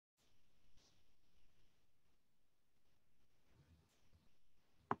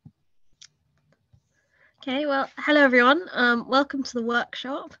Okay, well, hello everyone. Welcome to the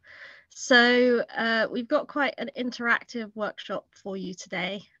workshop. So we've got quite an interactive workshop for you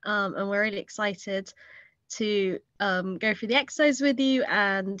today, and we're really excited to go through the exercise with you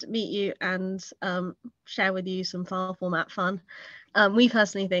and meet you and share with you some file format fun. We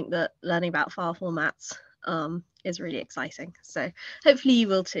personally think that learning about file formats is really exciting, so hopefully you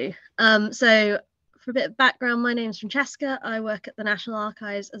will too. So for a bit of background, my name is Francesca. I work at the National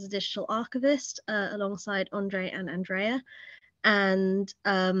Archives as a digital archivist alongside Andrey and Andrea, and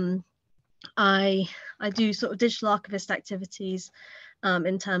I do sort of digital archivist activities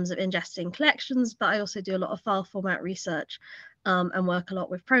in terms of ingesting collections, but I also do a lot of file format research and work a lot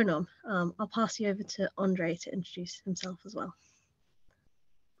with Pronom. I'll pass you over to Andrey to introduce himself as well.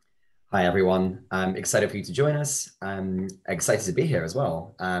 Hi, everyone. I'm excited for you to join us. I'm excited to be here as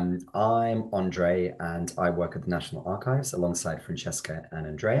well. I'm Andrey, and I work at the National Archives alongside Francesca and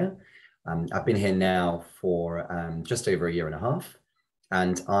Andrea. I've been here now for just over a year and a half,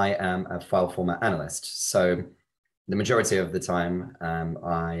 and I am a file format analyst. So the majority of the time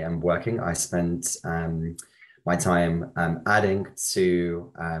I am working, I spent my time adding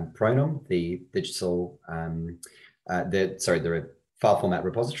to Pronom, the digital, the file format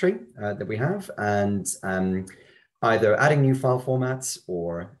repository that we have, and either adding new file formats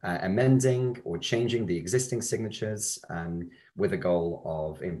or amending or changing the existing signatures with a goal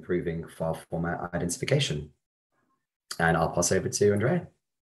of improving file format identification. And I'll pass over to Andrea.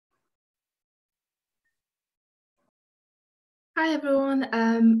 Hi everyone,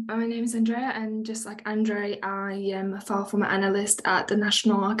 my name is Andrea, and just like Andrey, I am a file format analyst at the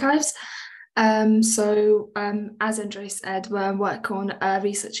National Archives. As Andrey said, we work on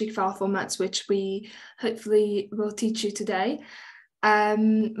researching file formats, which we hopefully will teach you today.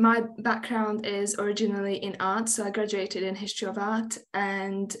 My background is originally in art, so I graduated in history of art,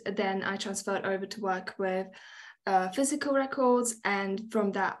 and then I transferred over to work with physical records, and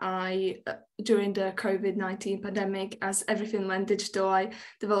from that during the COVID-19 pandemic, as everything went digital, I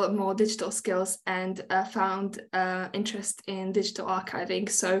developed more digital skills and found interest in digital archiving.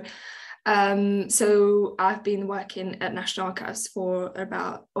 So I've been working at National Archives for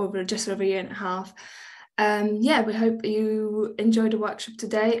just over a year and a half. We hope you enjoy the workshop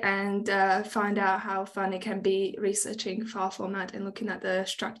today and find out how fun it can be researching file format and looking at the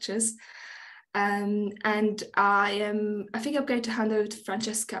structures. And I think I'm going to hand over to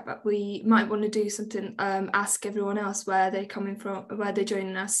Francesca, but we might want to do something, ask everyone else where they're coming from, where they're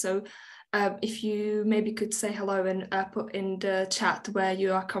joining us. So if you maybe could say hello and put in the chat where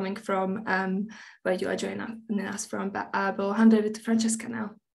you are coming from, where you are joining us from, but we'll hand over to Francesca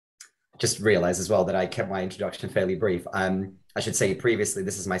now. Just realized as well that I kept my introduction fairly brief. I should say previously,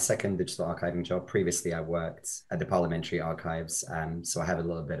 this is my second digital archiving job. Previously, I worked at the Parliamentary Archives, so I have a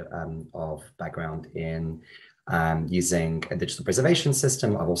little bit of background in using a digital preservation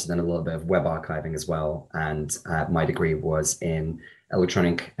system. I've also done a little bit of web archiving as well, and my degree was in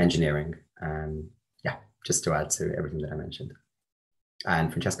electronic engineering. Just to add to everything that I mentioned.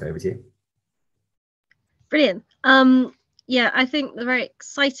 And Francesca, over to you. Brilliant. Yeah, I think the very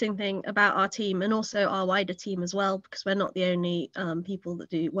exciting thing about our team, and also our wider team as well, because we're not the only people that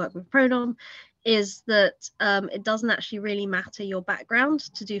do work with Pronom, is that it doesn't actually really matter your background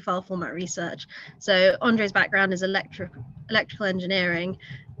to do file format research. So Andre's background is electrical engineering,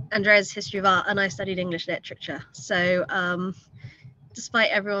 Andrea's history of art, and I studied English literature. So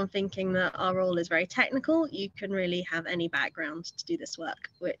despite everyone thinking that our role is very technical, you can really have any background to do this work,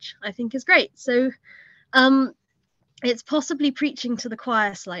 which I think is great. So it's possibly preaching to the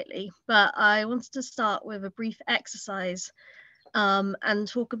choir slightly, but I wanted to start with a brief exercise and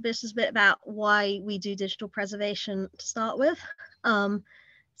talk a bit about why we do digital preservation to start with.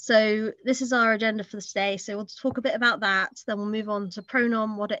 So this is our agenda for today. So we'll talk a bit about that, then we'll move on to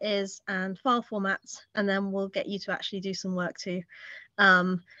Pronom, what it is, and file formats, and then we'll get you to actually do some work too,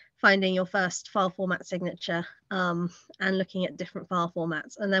 finding your first file format signature and looking at different file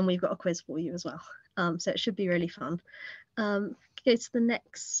formats. And then we've got a quiz for you as well. So it should be really fun. Go to the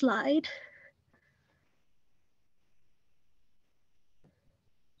next slide.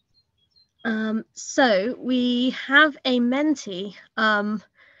 So we have a Menti,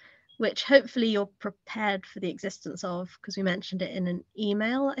 which hopefully you're prepared for the existence of, because we mentioned it in an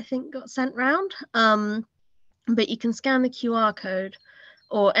email I think got sent round. But you can scan the QR code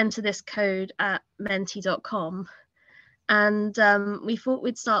or enter this code at menti.com. And we thought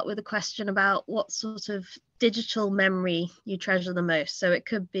we'd start with a question about what sort of digital memory you treasure the most. So it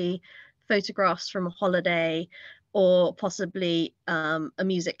could be photographs from a holiday, or possibly a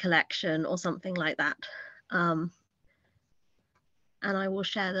music collection or something like that. And I will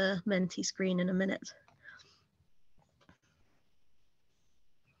share the Menti screen in a minute.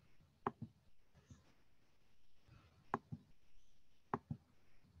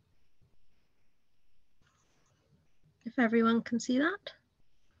 if everyone can see that.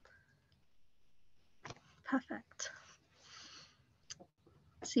 Perfect.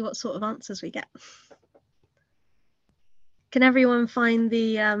 See what sort of answers we get. Can everyone find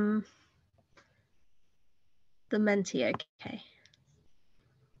the Menti okay?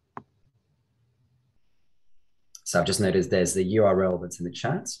 So I've just noticed there's the URL that's in the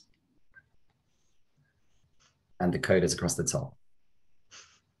chat and the code is across the top.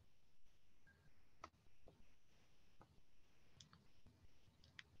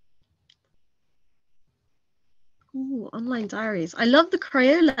 Ooh, online diaries. I love the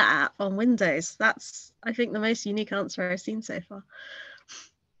Crayola app on Windows. That's, I think, the most unique answer I've seen so far.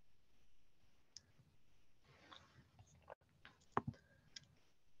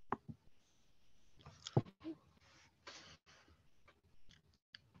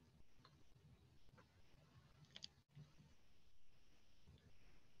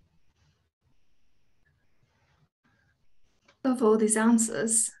 Love all these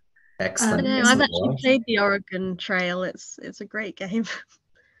answers. Excellent. No, I've actually played the Oregon Trail. It's a great game.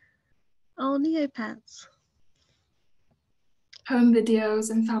 Oh, Neopets. Home videos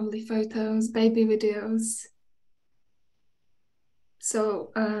and family photos, baby videos.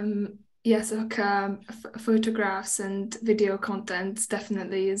 So yes, like photographs and video content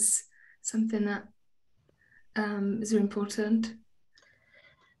definitely is something that is important.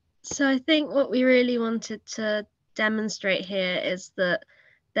 So I think what we really wanted to demonstrate here is that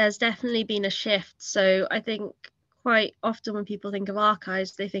there's definitely been a shift. So I think quite often when people think of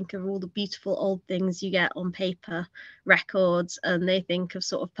archives, they think of all the beautiful old things you get on paper, records, and they think of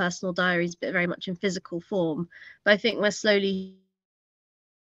sort of personal diaries, but very much in physical form. But I think we're slowly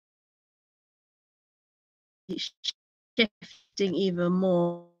shifting even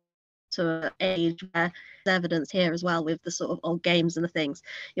more to an age where there's evidence here as well with the sort of old games and the things.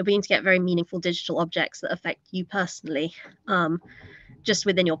 You're beginning to get very meaningful digital objects that affect you personally, just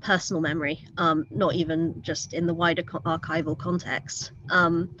within your personal memory, not even just in the wider archival context.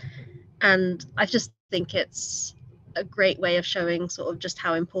 And I just think it's a great way of showing sort of just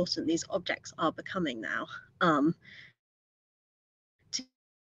how important these objects are becoming now.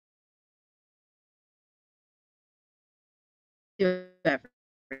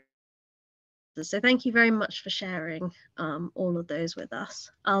 So thank you very much for sharing all of those with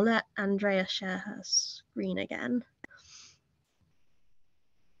us. I'll let Andrea share her screen again.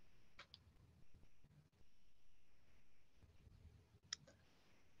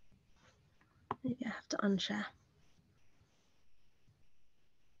 Maybe I have to unshare.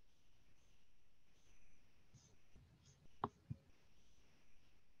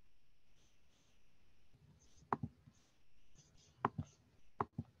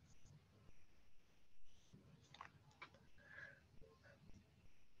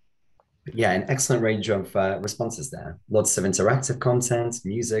 Yeah, an excellent range of responses there. Lots of interactive content,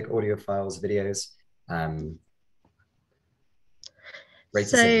 music, audio files, videos. Great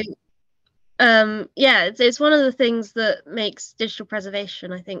to see. Yeah, it's one of the things that makes digital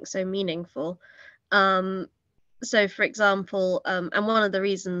preservation, I think, so meaningful. So, for example, and one of the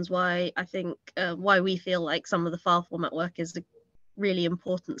reasons why I think why we feel like some of the file format work is a really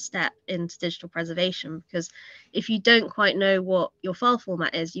important step into digital preservation, because if you don't quite know what your file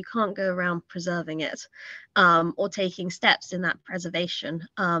format is, you can't go around preserving it or taking steps in that preservation.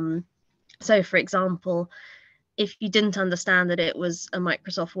 So, for example, if you didn't understand that it was a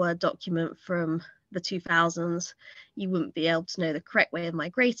Microsoft Word document from the 2000s, you wouldn't be able to know the correct way of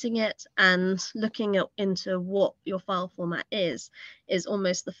migrating it. And looking into what your file format is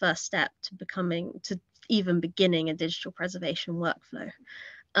almost the first step to even beginning a digital preservation workflow.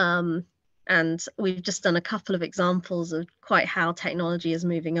 And we've just done a couple of examples of quite how technology is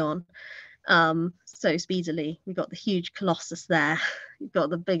moving on so speedily. We've got the huge Colossus there, you've got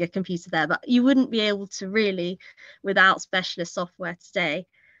the bigger computer there, but you wouldn't be able to really, without specialist software today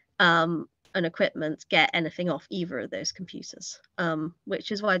and equipment, get anything off either of those computers,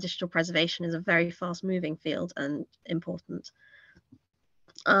 which is why digital preservation is a very fast moving field and important.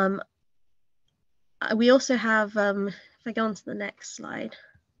 We also have, if I go on to the next slide,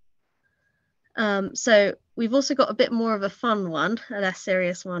 so we've also got a bit more of a fun one, a less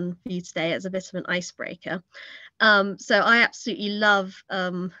serious one for you today as a bit of an icebreaker. So I absolutely love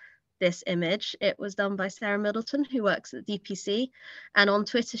this image. It was done by Sarah Middleton, who works at DPC. And on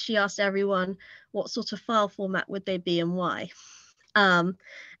Twitter, she asked everyone what sort of file format would they be and why. And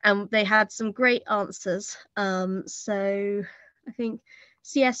they had some great answers. So I think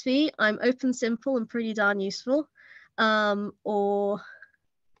CSV, I'm open, simple, and pretty darn useful. Or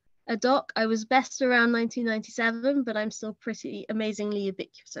a doc. I was best around 1997, but I'm still pretty amazingly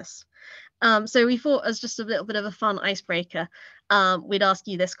ubiquitous. So we thought, as just a little bit of a fun icebreaker, we'd ask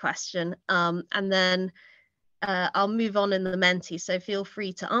you this question, and then I'll move on in the Menti, so feel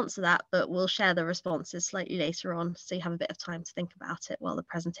free to answer that, but we'll share the responses slightly later on, so you have a bit of time to think about it while the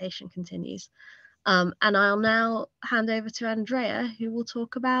presentation continues. And I'll now hand over to Andrea, who will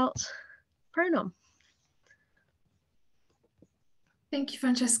talk about Pronom. Thank you,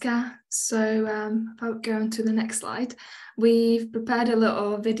 Francesca. So if I go on to the next slide, we've prepared a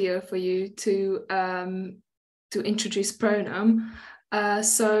little video for you to introduce Pronom.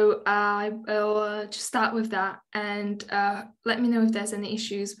 So I will just start with that, and let me know if there's any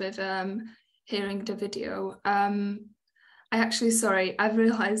issues with hearing the video. I've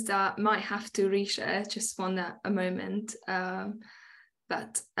realized that I might have to reshare just for a moment,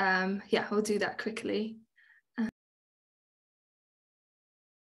 but yeah, we'll do that quickly.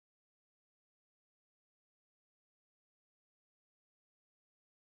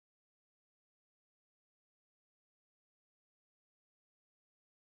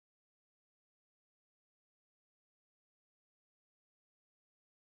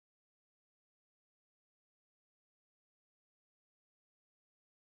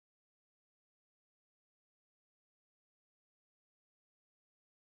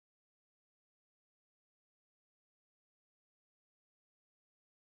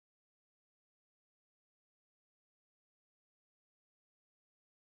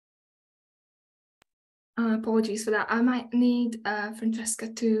 Apologies for that. I might need Francesca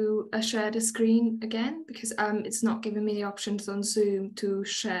to share the screen again, because it's not giving me the options on Zoom to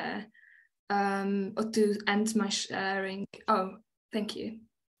share or to end my sharing. Oh, thank you.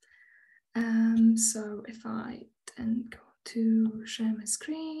 So if I then go to share my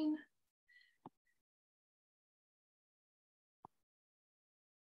screen.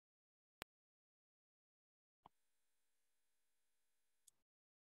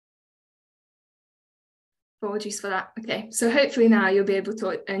 Apologies for that. Okay, so hopefully now you'll be able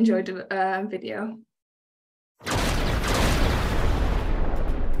to enjoy the video.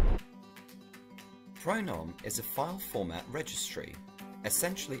 Pronom is a file format registry,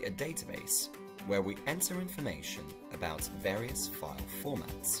 essentially a database where we enter information about various file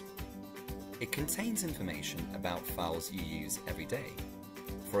formats. It contains information about files you use every day,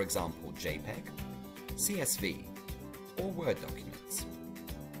 for example JPEG, CSV, or Word documents.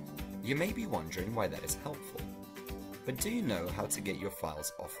 You may be wondering why that is helpful, but do you know how to get your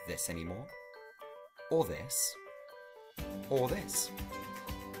files off this anymore? Or this? Or this?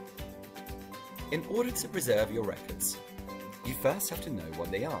 In order to preserve your records, you first have to know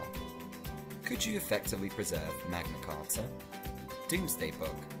what they are. Could you effectively preserve Magna Carta, Doomsday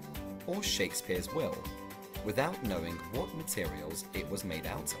Book, or Shakespeare's Will without knowing what materials it was made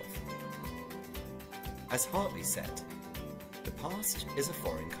out of? As Hartley said, the past is a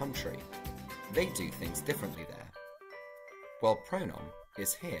foreign country. They do things differently there. Well, Pronom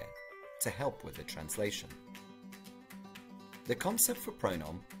is here to help with the translation. The concept for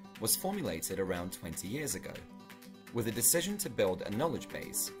Pronom was formulated around 20 years ago, with a decision to build a knowledge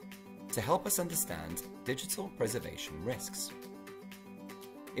base to help us understand digital preservation risks.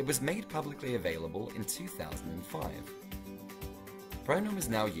 It was made publicly available in 2005. Pronom is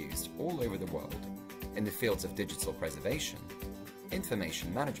now used all over the world in the fields of digital preservation,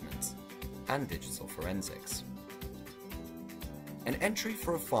 information management, and digital forensics. An entry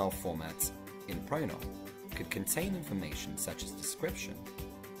for a file format in Pronom could contain information such as description,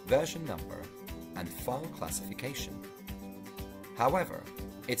 version number, and file classification. However,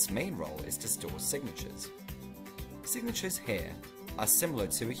 its main role is to store signatures. Signatures here are similar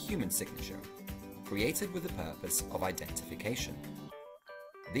to a human signature, created with the purpose of identification.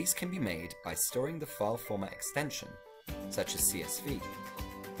 These can be made by storing the file format extension, such as CSV,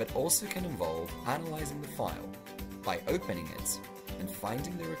 but also can involve analyzing the file by opening it and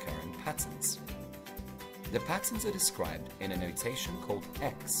finding the recurring patterns. The patterns are described in a notation called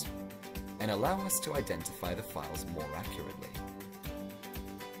X and allow us to identify the files more accurately.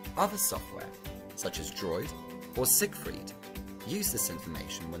 Other software, such as Droid or Siegfried, use this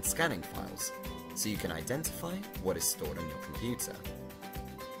information when scanning files, so you can identify what is stored on your computer.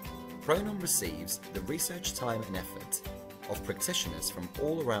 Pronom receives the research time and effort of practitioners from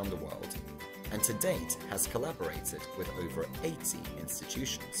all around the world, and to date has collaborated with over 80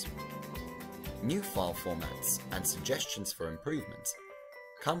 institutions. New file formats and suggestions for improvement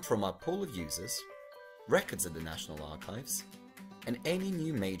come from our pool of users, records at the National Archives, and any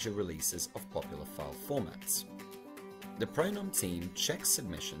new major releases of popular file formats. The Pronom team checks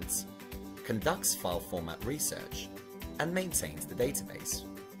submissions, conducts file format research, and maintains the database.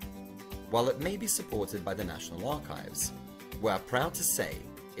 While it may be supported by the National Archives, we are proud to say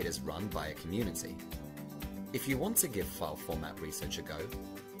it is run by a community. If you want to give file format research a go,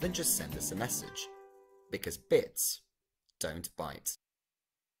 then just send us a message, because bits don't bite.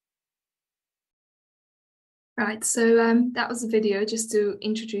 Right, so that was a video just to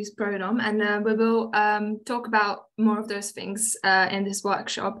introduce Pronom, and we will talk about more of those things in this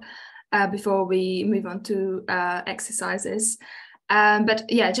workshop before we move on to exercises. But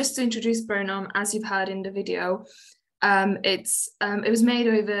yeah, just to introduce Pronom, as you've heard in the video, it was made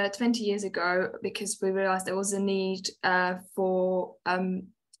over 20 years ago because we realized there was a need for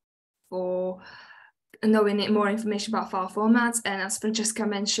knowing more information about file formats. And as Francesca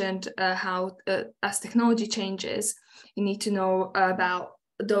mentioned, how as technology changes, you need to know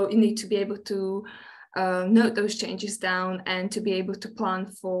you need to be able to note those changes down and to be able to plan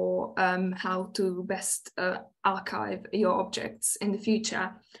for how to best archive your objects in the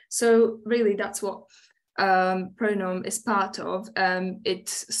future. So really that's what Pronom is part of. It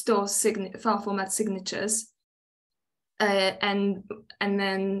stores file format signatures and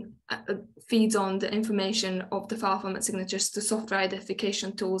then feeds on the information of the file format signatures to software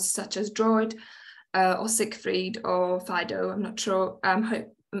identification tools such as Droid or Siegfried or Fido. I'm not sure.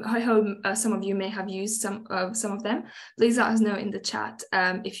 I hope some of you may have used some of them. Please let us know in the chat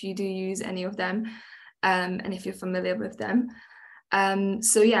if you do use any of them and if you're familiar with them.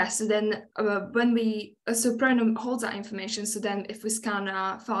 So then so Pronom holds that information. So then if we scan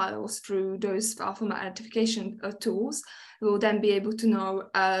our files through those file format identification tools, we'll then be able to know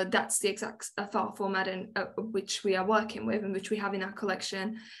that's the exact file format which we are working with and which we have in our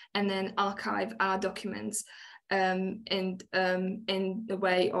collection, and then archive our documents in the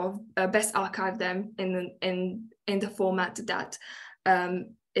way of best archive them in the format that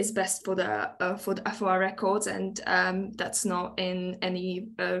is best for our records, and that's not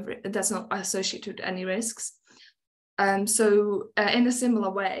associated with any risks. So in a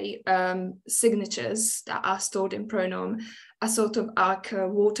similar way, signatures that are stored in Pronom are sort of like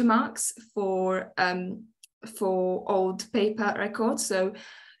watermarks for old paper records. So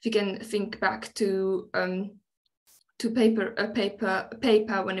if you can think back to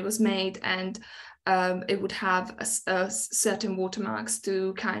paper when it was made, and it would have a certain watermarks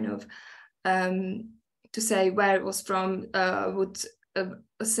to kind of to say where it was from, would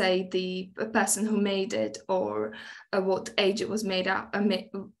say the person who made it, or what age it was made at,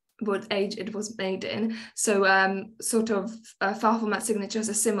 what age it was made in. So sort of file format signatures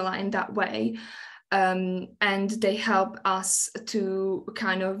are similar in that way. And they help us to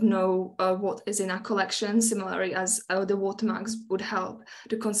kind of know what is in our collection, similarly as the watermarks would help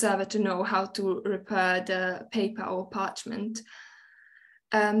the conservator to know how to repair the paper or parchment.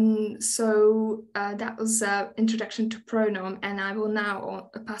 So that was introduction to Pronom, and I will now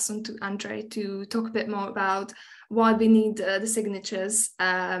pass on to Andrey to talk a bit more about why we need the signatures,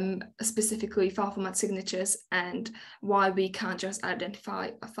 specifically file format signatures, and why we can't just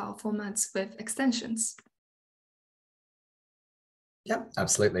identify file formats with extensions. Yeah,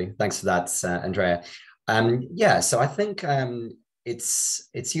 absolutely. Thanks for that, Andrea. So I think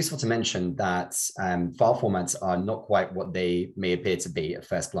it's useful to mention that file formats are not quite what they may appear to be at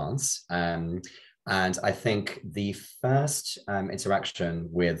first glance. And I think the first interaction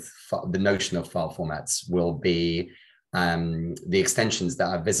with the notion of file formats will be the extensions that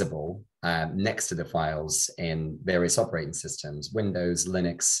are visible next to the files in various operating systems, Windows,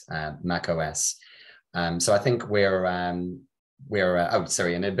 Linux, Mac OS. So I think we're and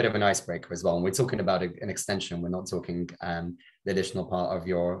a bit of an icebreaker as well. When we're talking about an extension, we're not talking the additional part of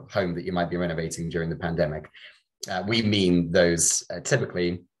your home that you might be renovating during the pandemic. We mean those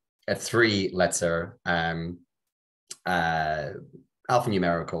typically a 3-letter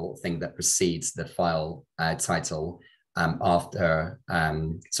alphanumerical thing that precedes the file title that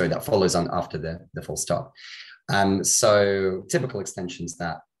follows on after the full stop. So typical extensions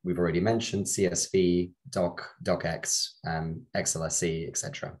that we've already mentioned: CSV, doc, docx, XLSE,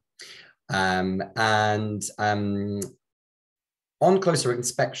 etc. On closer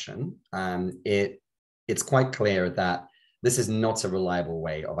inspection, it's quite clear that this is not a reliable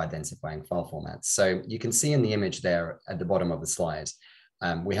way of identifying file formats. So you can see in the image there at the bottom of the slide,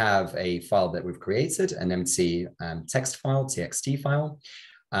 we have a file that we've created, an empty text file, TXT file.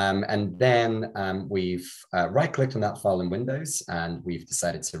 And then we've right-clicked on that file in Windows, and we've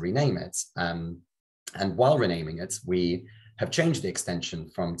decided to rename it. And while renaming it, we have changed the extension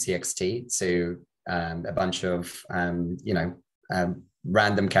from TXT to a bunch of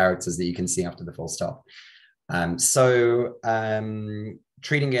random characters that you can see after the full stop.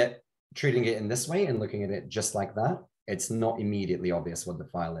 Treating it in this way and looking at it just like that, it's not immediately obvious what the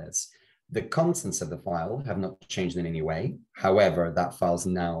file is. The contents of the file have not changed in any way. However, that file is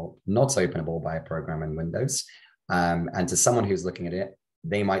now not openable by a program in Windows. And to someone who's looking at it,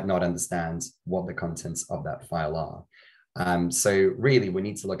 they might not understand what the contents of that file are. So really, we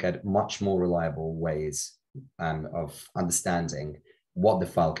need to look at much more reliable ways of understanding what the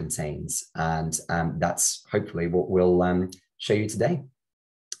file contains. And that's hopefully what we'll show you today.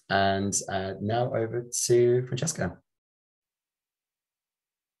 And now over to Francesca.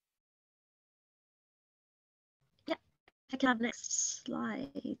 Yeah, I can have next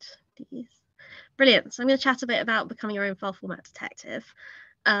slide, please. Brilliant. So I'm going to chat a bit about becoming your own file format detective.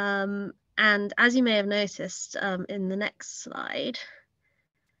 And as you may have noticed in the next slide,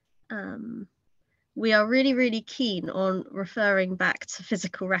 we are really, really keen on referring back to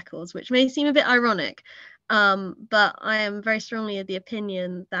physical records, which may seem a bit ironic, but I am very strongly of the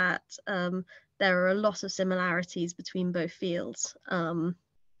opinion that there are a lot of similarities between both fields, and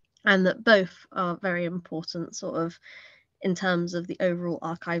that both are very important sort of in terms of the overall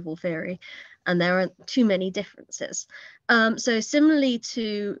archival theory, and there aren't too many differences. So similarly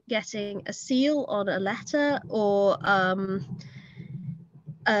to getting a seal on a letter or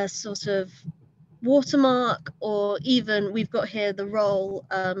a sort of watermark, or even we've got here the roll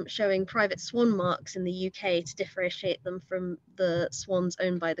showing private swan marks in the UK to differentiate them from the swans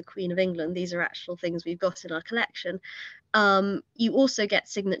owned by the Queen of England. These are actual things we've got in our collection. You also get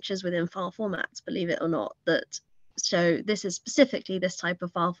signatures within file formats, believe it or not, that show this is specifically this type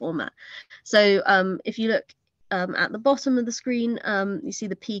of file format. So if you look at the bottom of the screen, you see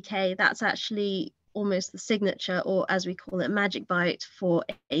the PK, that's actually almost the signature, or as we call it, magic byte for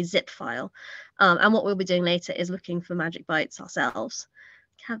a zip file. And what we'll be doing later is looking for magic bytes ourselves.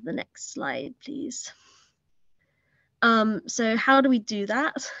 Have the next slide, please. So how do we do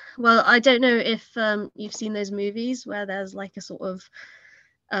that? Well, I don't know if you've seen those movies where there's like a sort of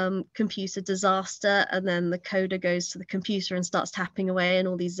computer disaster, and then the coder goes to the computer and starts tapping away, and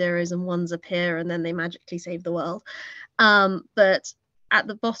all these zeros and ones appear, and then they magically save the world. But at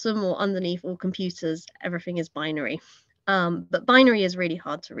the bottom or underneath all computers, everything is binary. But binary is really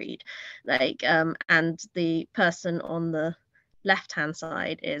hard to read. And the person on the left-hand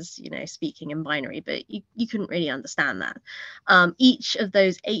side is, speaking in binary, but you couldn't really understand that. Each of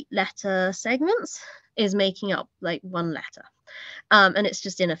those 8-letter segments is making up like one letter. And it's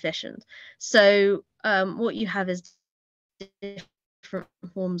just inefficient. So what you have is different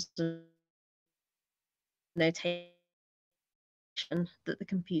forms of notation that the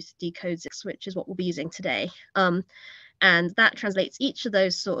computer decodes, which is what we'll be using today. And that translates each of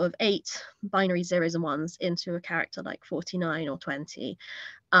those sort of 8 binary zeros and ones into a character like 49 or 20.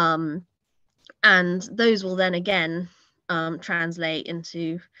 And those will then again translate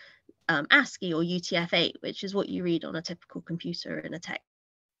into ASCII or UTF-8, which is what you read on a typical computer in a text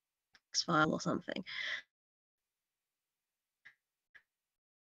file or something.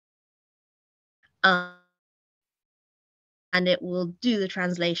 And it will do the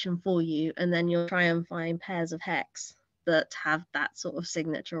translation for you, and then you'll try and find pairs of hex that have that sort of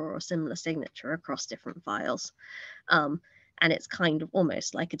signature or a similar signature across different files. And it's kind of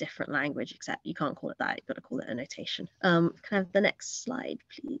almost like a different language, except you can't call it that, you've got to call it a notation. Can I have the next slide,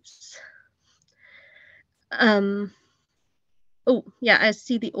 please? Oh, yeah, I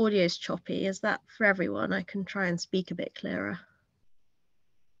see the audio's choppy. Is that for everyone? I can try and speak a bit clearer.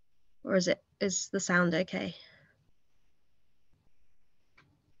 Or is the sound okay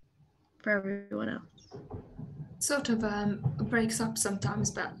for everyone else? Sort of breaks up sometimes,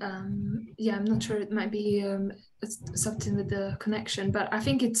 but yeah, I'm not sure. It might be something with the connection, but I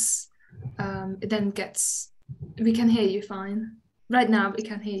think it's it then gets, we can hear you fine right now. We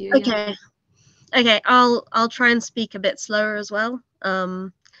can hear you. Okay. Yeah. Okay, I'll try and speak a bit slower as well.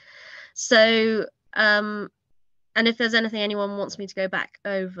 And if there's anything anyone wants me to go back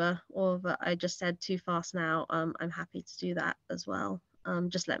over, or that I just said too fast now, I'm happy to do that as well.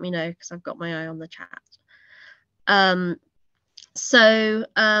 Just let me know, because I've got my eye on the chat.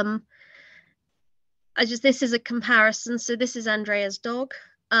 This is a comparison. So this is Andrea's dog.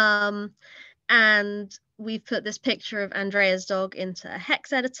 And we've put this picture of Andrea's dog into a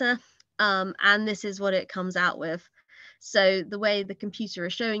hex editor. And this is what it comes out with. So the way the computer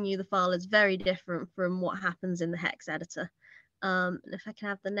is showing you the file is very different from what happens in the hex editor. And if I can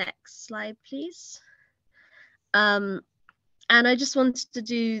have the next slide, please. And I just wanted to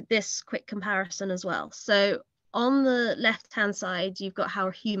do this quick comparison as well. So on the left-hand side, you've got how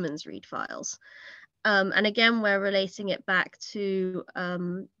humans read files. And again, we're relating it back to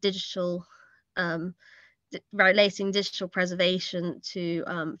relating digital preservation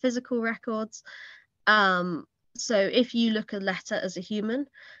to physical records. So if you look at a letter as a human,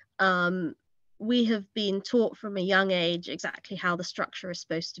 we have been taught from a young age exactly how the structure is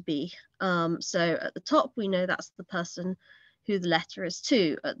supposed to be. So at the top, we know that's the person who the letter is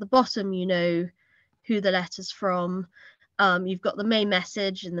to. At the bottom, you know who the letter's from. You've got the main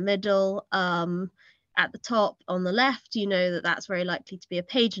message in the middle. At the top on the left, you know that that's very likely to be a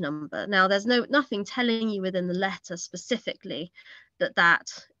page number. Now, there's nothing telling you within the letter specifically that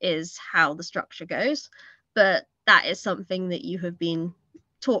that is how the structure goes, but that is something that you have been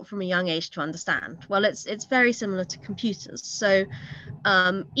taught from a young age to understand. Well, it's very similar to computers. So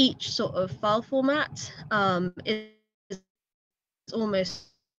each sort of file format is almost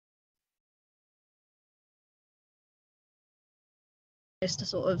a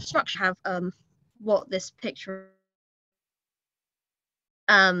sort of structure, have what this picture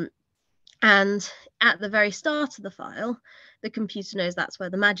and at the very start of the file, the computer knows that's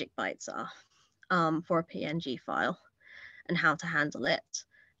where the magic bytes are for a PNG file and how to handle it.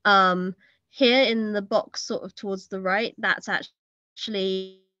 Here in the box sort of towards the right, that's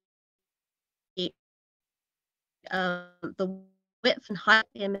actually the width and height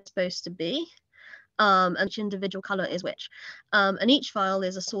the image is supposed to be, and each individual color is which. And each file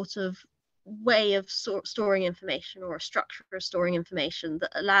is a sort of way of storing information, or a structure of storing information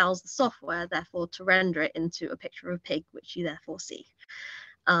that allows the software therefore to render it into a picture of a pig, which you therefore see.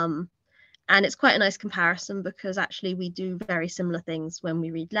 And it's quite a nice comparison, because actually we do very similar things when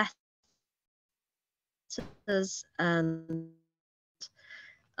we read letters, and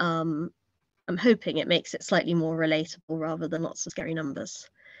I'm hoping it makes it slightly more relatable rather than lots of scary numbers.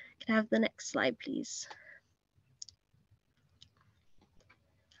 Can I have the next slide, please?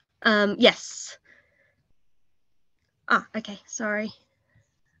 Yes. Okay, sorry.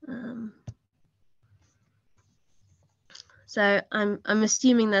 So I'm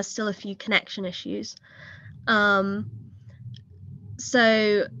assuming there's still a few connection issues. And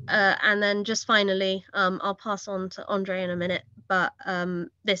then just finally, I'll pass on to Andrey in a minute, but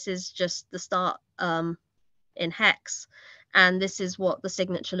this is just the start in hex, and this is what the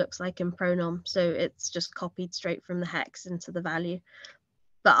signature looks like in pronom. So it's just copied straight from the hex into the value.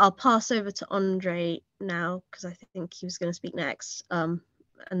 But I'll pass over to Andrey now, because I think he was going to speak next, and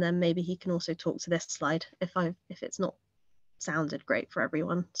then maybe he can also talk to this slide if it's not sounded great for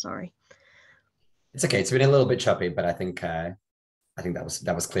everyone. Sorry. It's okay. It's been a little bit choppy, but I think that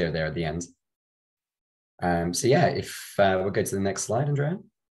was clear there at the end. So yeah, if we'll go to the next slide, Andrea.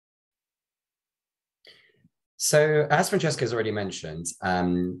 So as Francesca has already mentioned,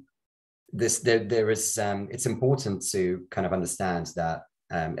 it's important to kind of understand that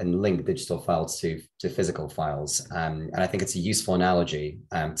and link digital files to physical files. And I think it's a useful analogy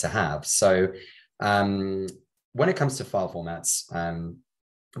to have. So when it comes to file formats,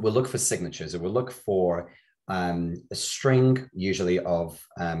 we'll look for signatures, or we'll look for a string, usually of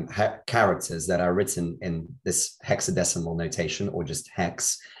characters that are written in this hexadecimal notation, or just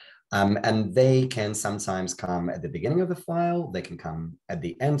hex. And they can sometimes come at the beginning of the file, they can come at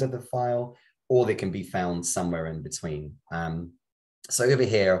the end of the file, or they can be found somewhere in between. So over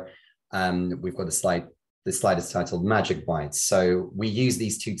here, we've got a slide. This slide is titled Magic Bytes. So we use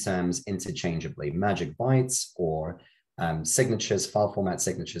these two terms interchangeably. Magic bytes, or signatures, file format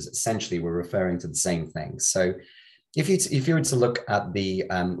signatures. Essentially, we're referring to the same thing. So if you were to look at the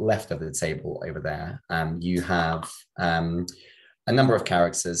left of the table over there, you have a number of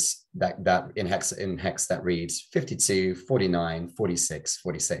characters that in hex that reads 52, 49, 46,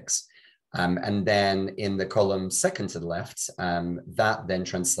 46. And then in the column second to the left, that then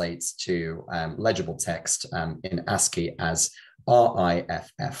translates to legible text in ASCII as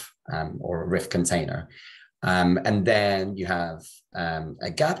RIFF, or RIF container. And then you have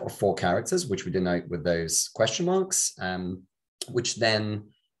a gap of 4 characters, which we denote with those question marks, which then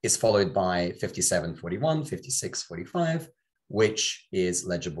is followed by 5741, 5645, which is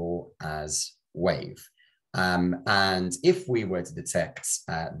legible as wave. And if we were to detect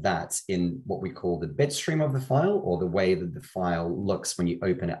that in what we call the bit stream of the file, or the way that the file looks when you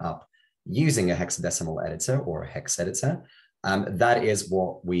open it up using a hexadecimal editor or a hex editor, that is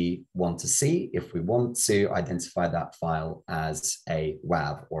what we want to see if we want to identify that file as a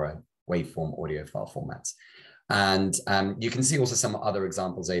WAV, or a waveform audio file format. And you can see also some other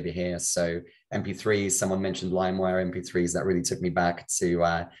examples over here. So MP3s, someone mentioned LimeWire MP3s. That really took me back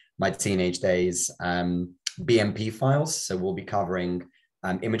to my teenage days. BMP files. So we'll be covering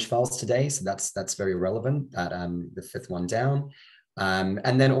image files today. So that's very relevant, that the 5th one down.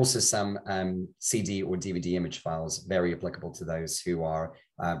 And then also some CD or DVD image files, very applicable to those who are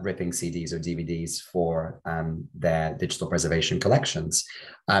ripping CDs or DVDs for their digital preservation collections.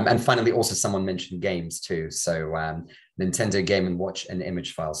 And finally, also someone mentioned games too. So Nintendo Game & Watch and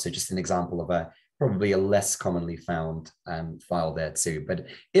image files. So just an example of probably a less commonly found file there too. But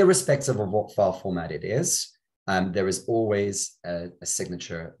irrespective of what file format it is, there is always a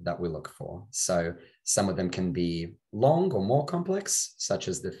signature that we look for. So some of them can be long or more complex, such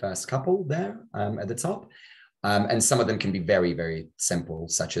as the first couple there at the top. And some of them can be very, very simple,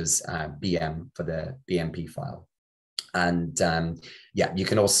 such as BM for the BMP file. And yeah, you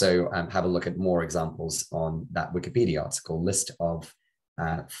can also have a look at more examples on that Wikipedia article, list of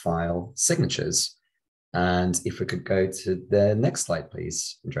file signatures. And if we could go to the next slide,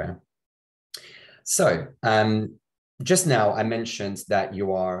 please, Andrea. So just now I mentioned that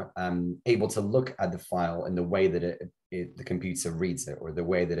you are able to look at the file in the way that the computer reads it, or the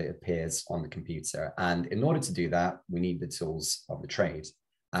way that it appears on the computer. And in order to do that, we need the tools of the trade.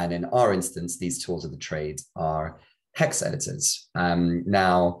 And in our instance, these tools of the trade are hex editors.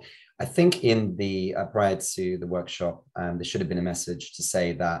 Now, I think in the prior to the workshop, there should have been a message to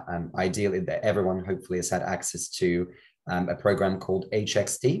say that ideally that everyone hopefully has had access to a program called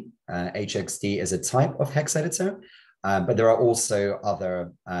HXD. HXD is a type of hex editor, but there are also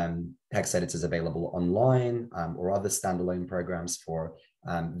other hex editors available online or other standalone programs for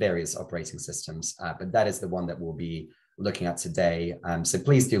various operating systems. But that is the one that we'll be looking at today. So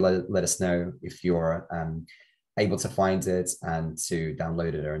please do let us know if you're able to find it and to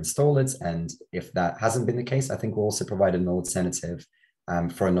download it or install it. And if that hasn't been the case, I think we'll also provide an alternative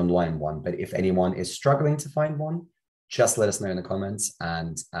for an online one. But if anyone is struggling to find one, just let us know in the comments,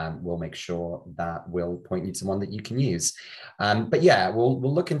 and we'll make sure that we'll point you to one that you can use. But yeah, we'll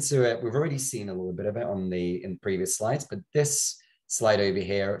look into it. We've already seen a little bit of it in previous slides, but this slide over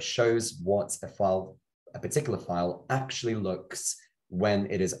here shows what a particular file actually looks when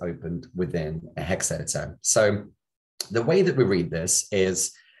it is opened within a hex editor. So the way that we read this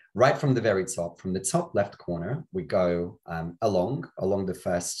is right from the very top, from the top left corner, we go along the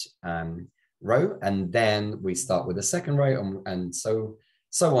first row, and then we start with the second row, and so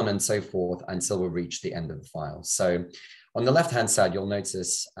on and so forth until we reach the end of the file. So on the left-hand side, you'll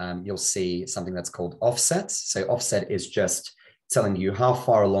notice, you'll see something that's called offset. So offset is just telling you how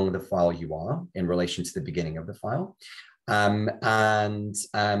far along the file you are in relation to the beginning of the file. And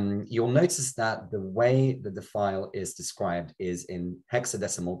you'll notice that the way that the file is described is in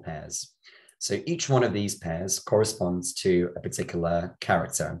hexadecimal pairs. So each one of these pairs corresponds to a particular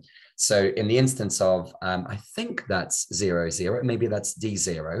character. So in the instance of, I think that's 00, maybe that's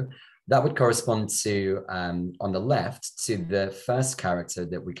D0, that would correspond to, on the left, to the first character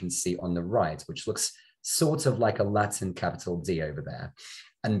that we can see on the right, which looks sort of like a Latin capital D over there.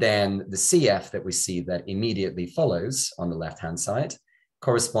 And then the CF that we see that immediately follows on the left-hand side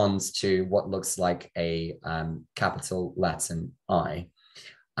corresponds to what looks like a capital Latin I,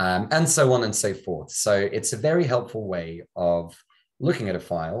 and so on and so forth. So it's a very helpful way of looking at a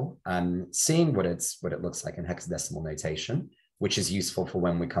file and seeing what it looks like in hexadecimal notation, which is useful for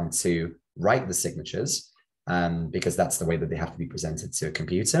when we come to write the signatures, because that's the way that they have to be presented to a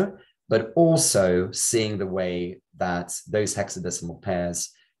computer, but also seeing the way that those hexadecimal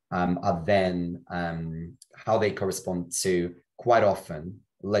pairs are then how they correspond to quite often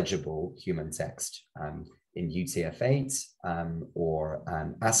legible human text in UTF-8 or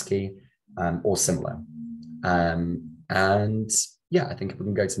ASCII or similar. And yeah, I think if we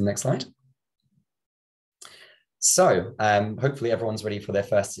can go to the next slide. So hopefully everyone's ready for their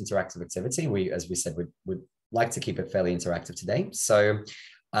first interactive activity. As we said, we'd like to keep it fairly interactive today. So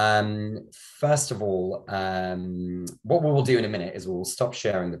first of all, what we will do in a minute is we will stop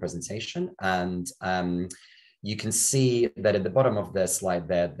sharing the presentation, and you can see that at the bottom of the slide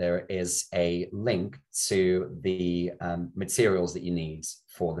there is a link to the materials that you need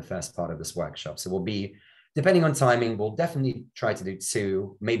for the first part of this workshop. So we'll be, depending on timing, we'll definitely try to do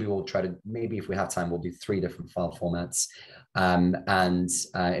 2. Maybe if we have time, we'll do 3 different file formats. And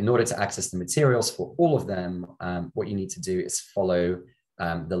in order to access the materials for all of them, what you need to do is follow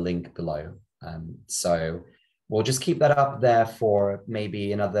the link below. So we'll just keep that up there for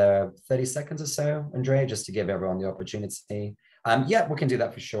maybe another 30 seconds or so, Andrea, just to give everyone the opportunity. Yeah, we can do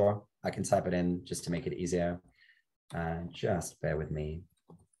that for sure. I can type it in just to make it easier. Just bear with me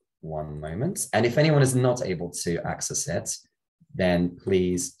one moment. And if anyone is not able to access it, then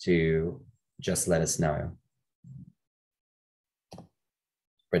please do just let us know.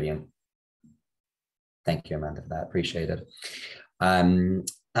 Brilliant. Thank you, Amanda, for that. Appreciate it. And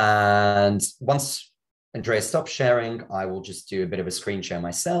once Andrea stops sharing, I will just do a bit of a screen share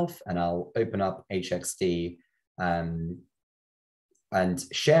myself, and I'll open up HXD and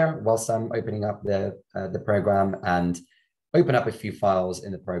share whilst I'm opening up the program. And open up a few files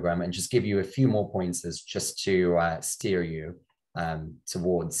in the program and just give you a few more pointers just to steer you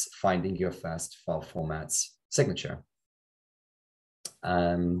towards finding your first file format's signature.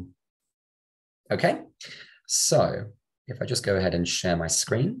 Okay, so if I just go ahead and share my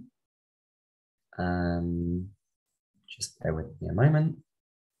screen, just bear with me a moment.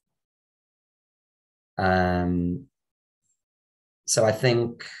 So I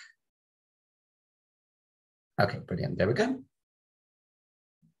think, okay, brilliant, there we go.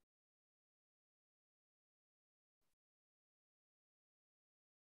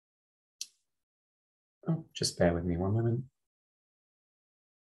 Oh, just bear with me one moment.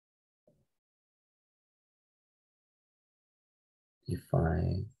 If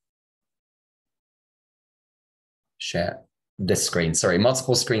I share this screen, sorry,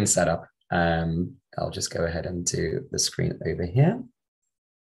 multiple screen setup. I'll just go ahead and do the screen over here.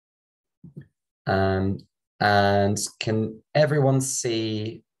 And can everyone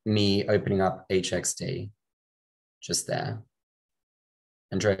see me opening up HXD? Just there.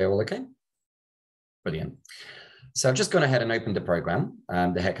 Andrea, all okay? Brilliant. So I've just gone ahead and opened the program,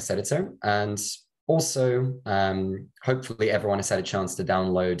 the hex editor, and also hopefully everyone has had a chance to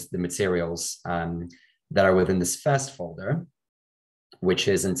download the materials that are within this first folder, which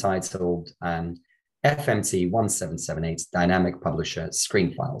is entitled FMT 1778 Dynamic Publisher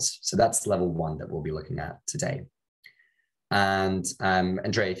Screen Files. So that's level 1 that we'll be looking at today. And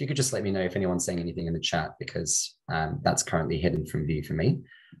Andrea, if you could just let me know if anyone's saying anything in the chat, because that's currently hidden from view for me.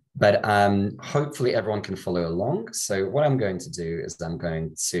 But hopefully everyone can follow along. So what I'm going to do is I'm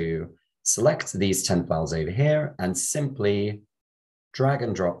going to select these 10 files over here and simply drag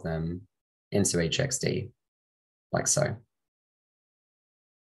and drop them into HXD, like so.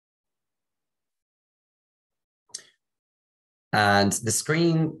 And the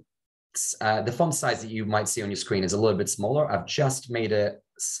screen, the font size that you might see on your screen is a little bit smaller. I've just made it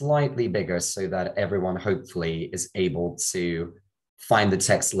slightly bigger so that everyone hopefully is able to find the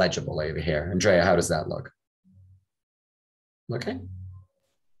text legible over here. Andrea, how does that look? Okay.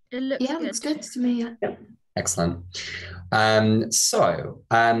 It looks good. Looks good to me. Yeah. Excellent.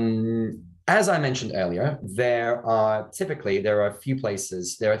 As I mentioned earlier, there are a few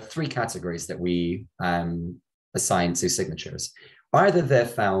places, there are 3 categories that we assign to signatures. Either they're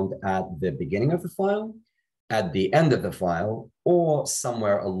found at the beginning of the file, at the end of the file, or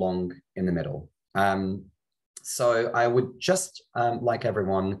somewhere along in the middle. So I would just like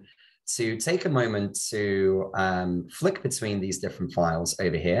everyone to take a moment to flick between these different files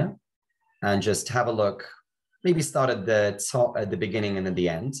over here and just have a look, maybe start at the top, at the beginning and at the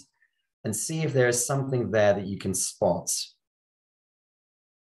end, and see if there's something there that you can spot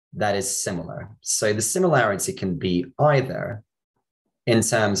that is similar. So the similarity can be either in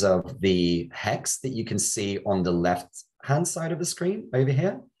terms of the hex that you can see on the left-hand side of the screen over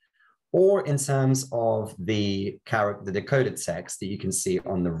here, or in terms of the decoded text that you can see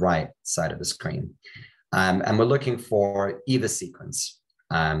on the right side of the screen. And we're looking for either sequence.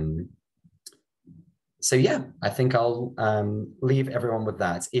 So yeah, I think I'll leave everyone with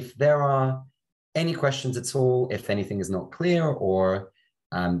that. If there are any questions at all, if anything is not clear, or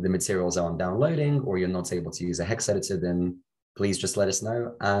the materials aren't downloading, or you're not able to use a hex editor, then please just let us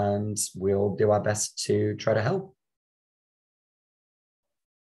know and we'll do our best to try to help.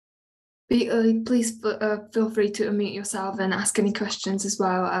 Please feel free to unmute yourself and ask any questions as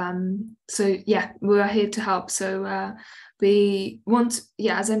well. So yeah, we are here to help. So we want,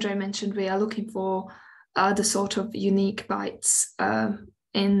 as Andrey mentioned, we are looking for the sort of unique bytes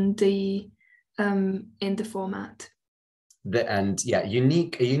in the format. A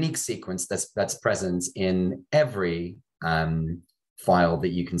unique sequence that's present in every file that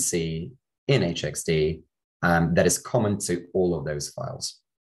you can see in HXD that is common to all of those files.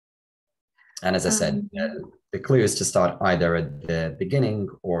 And as I said, the clue is to start either at the beginning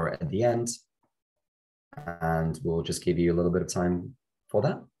or at the end, and we'll just give you a little bit of time for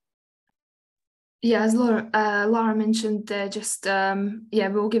that. Yeah, as Laura mentioned, they're just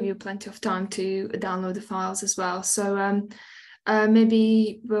we'll give you plenty of time to download the files as well. So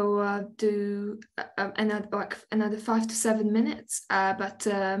maybe we'll do another 5 to 7 minutes. But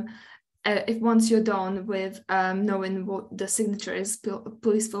if once you're done with knowing what the signature is,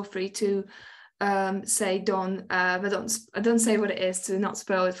 please feel free to say done. But don't say what it is to not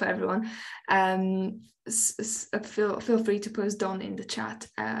spoil it for everyone. Feel free to post done in the chat.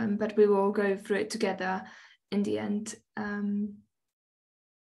 But we will go through it together in the end.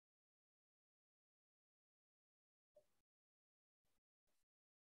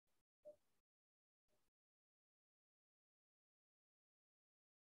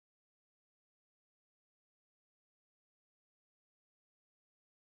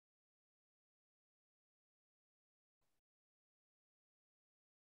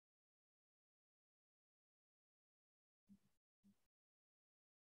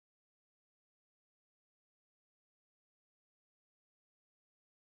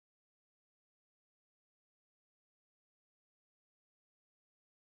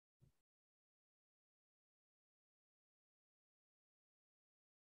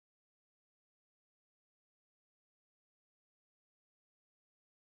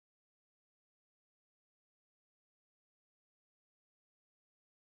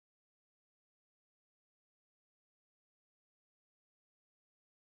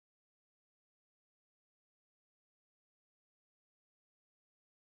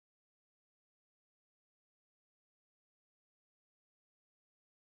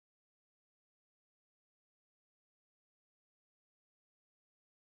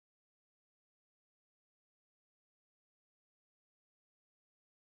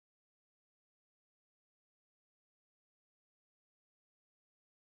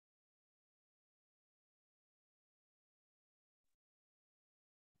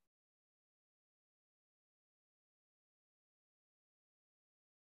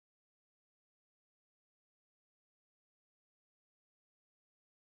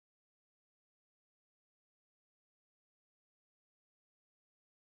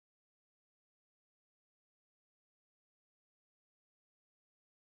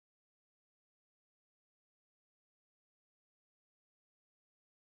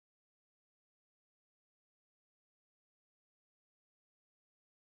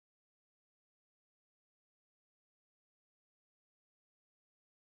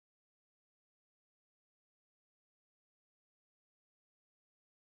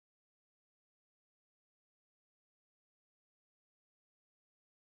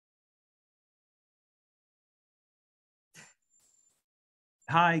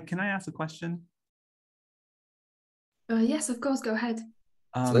 Hi, can I ask a question? Yes, of course, go ahead.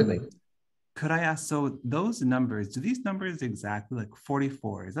 Absolutely. Could I ask, so those numbers, do these numbers exactly, like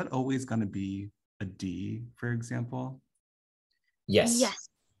 44, is that always going to be a D, for example? Yes. Yes.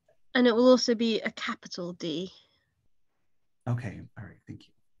 And it will also be a capital D. Okay, all right, thank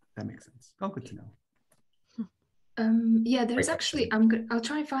you. That makes sense. Oh, good to know. Yeah, there's actually, I'll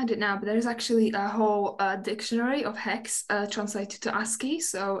try and find it now, but there's actually a whole dictionary of hex translated to ASCII,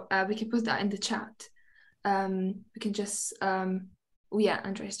 so we can put that in the chat. We can just, yeah,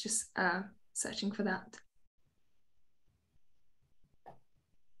 Andrea's just searching for that.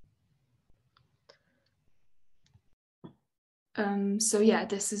 So yeah,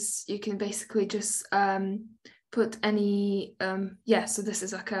 this is, you can basically just put any, yeah, so this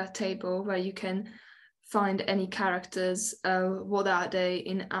is like a table where you can find any characters, what are they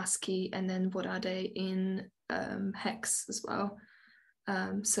in ASCII, and then what are they in hex as well.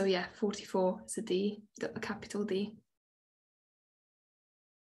 So yeah, 44 is a D, a capital D.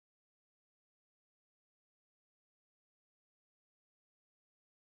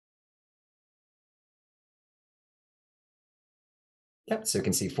 Yep, so you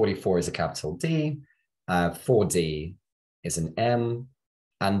can see 44 is a capital D, 4D is an M,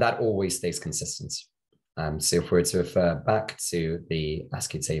 and that always stays consistent. So if we were to refer back to the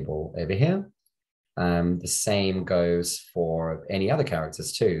ASCII table over here, the same goes for any other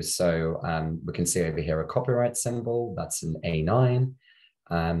characters too. So we can see over here a copyright symbol, that's an A9.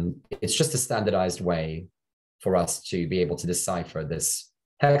 It's just a standardized way for us to be able to decipher this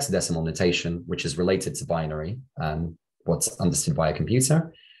hexadecimal notation, which is related to binary, what's understood by a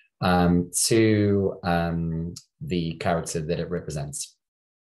computer, to the character that it represents.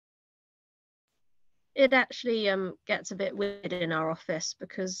 It actually gets a bit weird in our office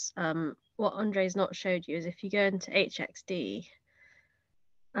because what Andrey's not showed you is if you go into HXD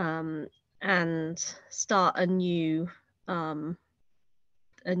and start a new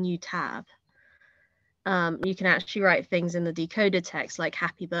tab, you can actually write things in the decoded text like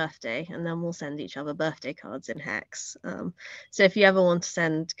happy birthday, and then we'll send each other birthday cards in hex. So if you ever want to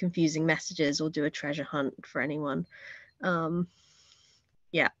send confusing messages or do a treasure hunt for anyone,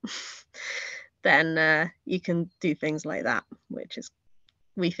 yeah, then you can do things like that, which is,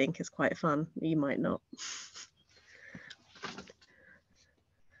 we think, is quite fun. You might not.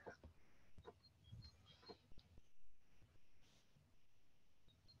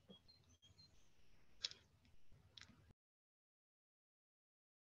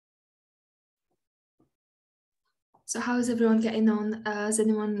 So how is everyone getting on? Does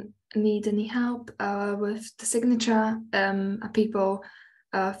anyone need any help with the signature? Are people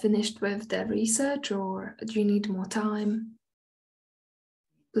finished with their research, or do you need more time?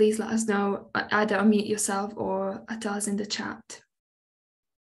 Please let us know, either unmute yourself or tell us in the chat.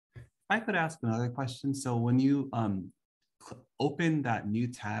 I could ask another question. So when you open that new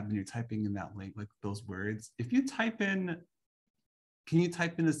tab and you're typing in that link, like those words, if you type in, can you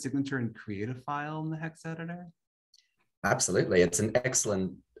type in the signature and create a file in the hex editor? Absolutely. It's an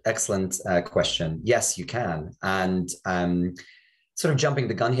excellent question. Yes, you can. And sort of jumping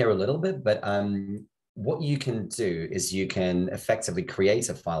the gun here a little bit, but what you can do is you can effectively create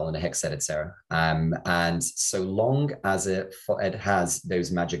a file in a hex editor. And so long as it has those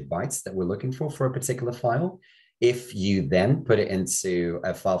magic bytes that we're looking for a particular file, if you then put it into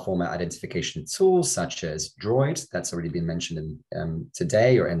a file format identification tool such as Droid, that's already been mentioned in,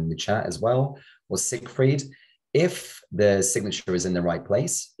 today or in the chat as well, or Siegfried, if the signature is in the right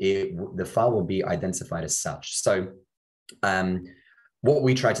place, the file will be identified as such. So what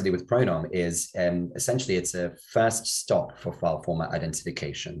we try to do with Pronom is essentially it's a first stop for file format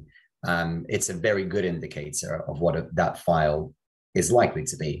identification. It's a very good indicator of what that file is likely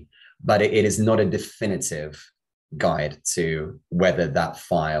to be, but it is not a definitive guide to whether that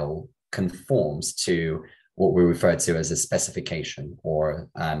file conforms to what we refer to as a specification, or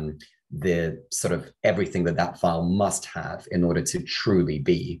the sort of everything that file must have in order to truly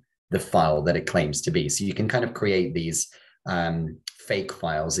be the file that it claims to be. So you can kind of create these fake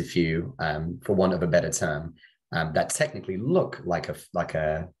files, if you, for want of a better term, that technically look like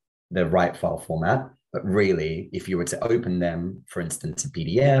the right file format, but really, if you were to open them, for instance, a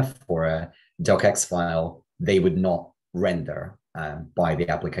PDF or a docx file, they would not render by the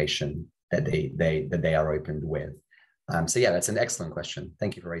application that they are opened with. So yeah, that's an excellent question.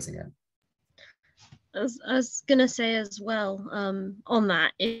 Thank you for raising it. I was going to say as well, on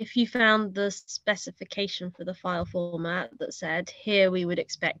that, if you found the specification for the file format that said, here we would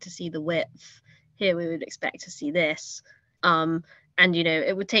expect to see the width, here we would expect to see this, and you know,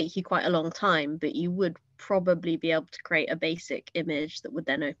 it would take you quite a long time, but you would probably be able to create a basic image that would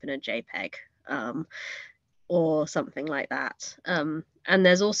then open a JPEG or something like that. And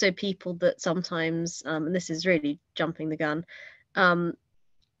there's also people that sometimes, and this is really jumping the gun,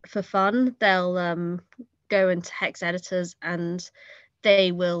 for fun, they'll go into hex editors and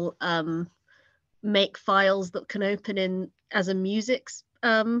they will make files that can open in as a music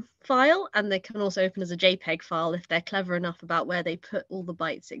file, and they can also open as a JPEG file if they're clever enough about where they put all the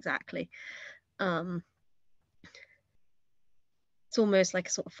bytes exactly. It's almost like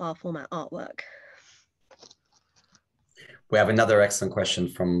a sort of file format artwork. We have another excellent question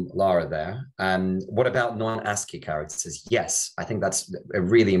from Lara there. What about non-ASCII characters? Yes, I think that's a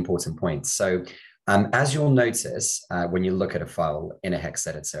really important point. So as you'll notice when you look at a file in a hex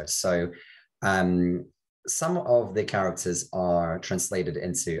editor, so some of the characters are translated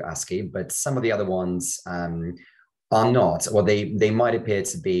into ASCII, but some of the other ones are not, or they might appear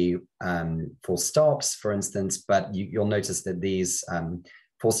to be full stops, for instance, but you'll notice that these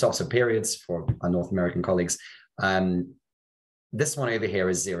full stops or periods for our North American colleagues, this one over here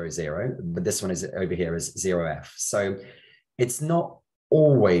is 00, but this one is over here is 0F. So it's not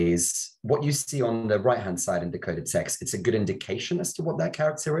always what you see on the right-hand side in decoded text. It's a good indication as to what that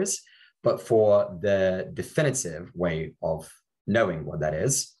character is. But for the definitive way of knowing what that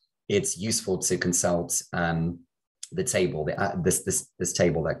is, it's useful to consult the table, this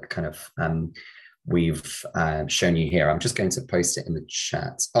table that kind of we've shown you here. I'm just going to post it in the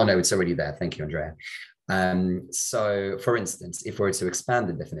chat. Oh no, it's already there. Thank you, Andrea. So for instance, if we were to expand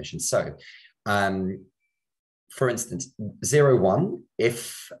the definition, so for instance, 01,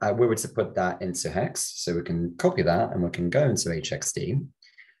 if we were to put that into hex, so we can copy that and we can go into HXD.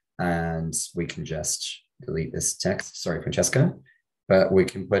 And we can just delete this text, sorry, Francesca, but we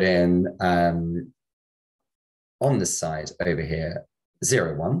can put in on this side over here,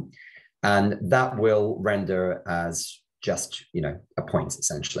 01, and that will render as just, a point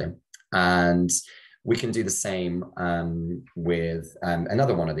essentially. And we can do the same with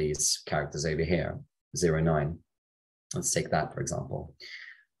another one of these characters over here, 09. Let's take that, for example.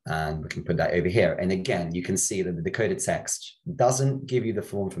 And we can put that over here. And again, you can see that the decoded text doesn't give you the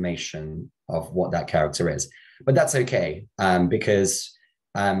full information of what that character is. But that's okay, because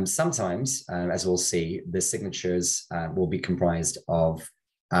sometimes, as we'll see, the signatures will be comprised of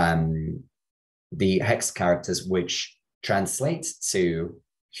the hex characters which translate to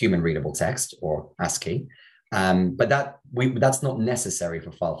human readable text or ASCII. But that's not necessary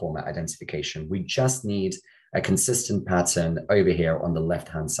for file format identification. We just need a consistent pattern over here on the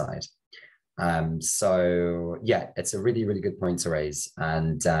left-hand side. So yeah, it's a really, really good point to raise.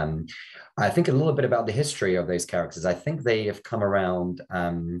 And I think a little bit about the history of those characters. I think they have come around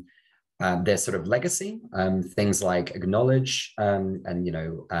their sort of legacy, things like acknowledge and,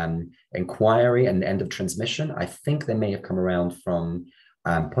 inquiry and end of transmission. I think they may have come around from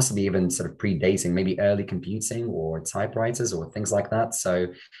possibly even sort of predating maybe early computing or typewriters or things like that. So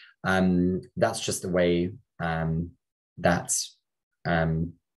that's just the way that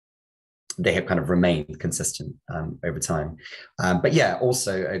they have kind of remained consistent over time. But yeah,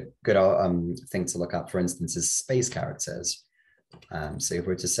 also a good thing to look up, for instance, is space characters. So if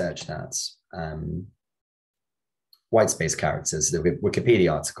we were to search that, white space characters, the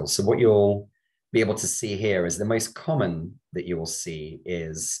Wikipedia article. So what you'll be able to see here is the most common that you will see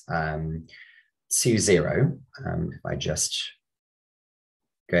is 20. If I just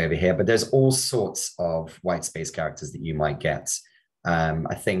go over here, but there's all sorts of white space characters that you might get.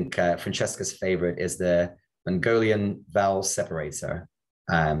 I think Francesca's favorite is the Mongolian vowel separator.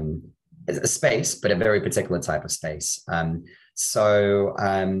 It's a space, but a very particular type of space. So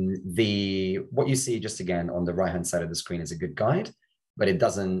what you see just again on the right-hand side of the screen is a good guide, but it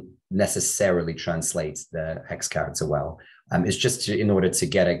doesn't necessarily translate the hex character well. It's just in order to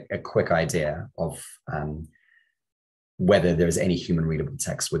get a quick idea of whether there's any human readable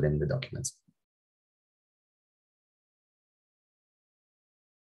text within the document.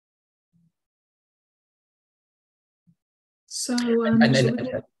 So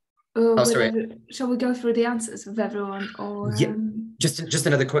shall we go through the answers with everyone? Or yeah, just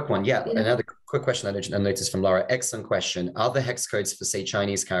another quick one. Yeah, another quick question I noticed from Laura. Excellent question. Are the hex codes for, say,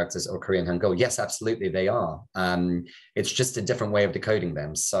 Chinese characters or Korean Hangul? Yes, absolutely, they are. It's just a different way of decoding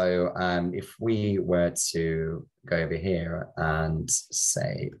them. So if we were to go over here and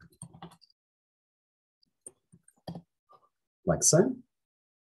say, like so.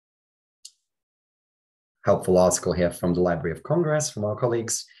 Helpful article here from the Library of Congress from our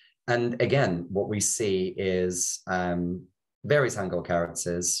colleagues. And again, what we see is various Hangul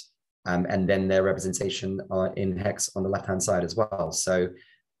characters and then their representation in hex on the left-hand side as well. So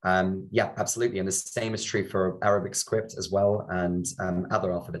Yeah, absolutely. And the same is true for Arabic script as well, and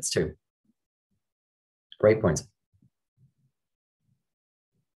other alphabets too. Great point.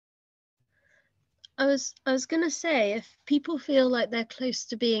 I was going to say, if people feel like they're close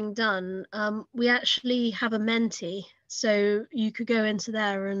to being done, we actually have a Menti, so you could go into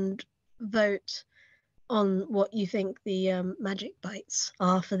there and vote on what you think the magic bytes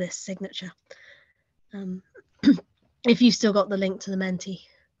are for this signature. If you've still got the link to the Menti.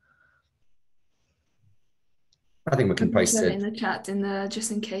 I think we can post it in the chat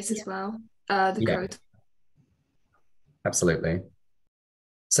just in case as well. The code. Absolutely.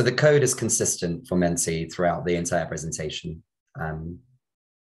 So the code is consistent for Menti throughout the entire presentation.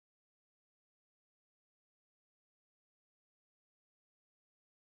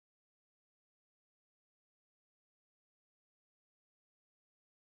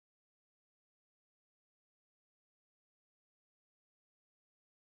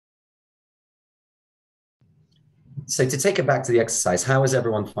 So to take it back to the exercise, how is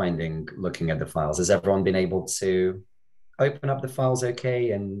everyone finding looking at the files? Has everyone been able to open up the files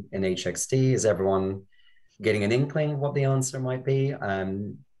okay in HXD? Is everyone getting an inkling of what the answer might be? I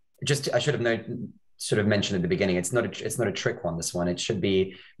should have mentioned at the beginning, it's not a trick one, this one. It should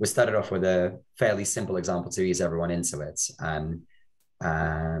be, we started off with a fairly simple example to ease everyone into it.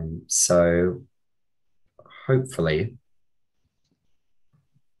 So hopefully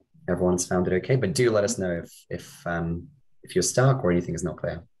everyone's found it okay, but do let us know if you're stuck or anything is not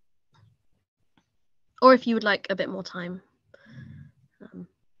clear. Or if you would like a bit more time.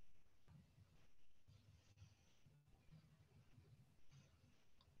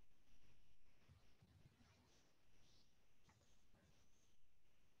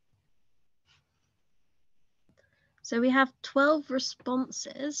 So we have 12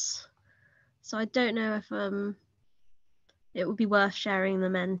 responses. So I don't know if it would be worth sharing the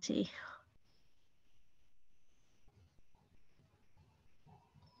Menti.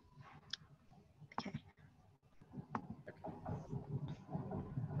 Okay.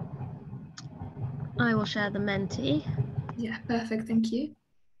 I will share the Menti. Yeah, perfect, thank you.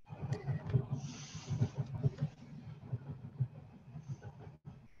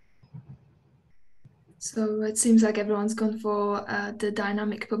 So it seems like everyone's gone for the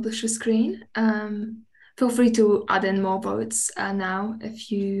dynamic publisher screen. Feel free to add in more votes now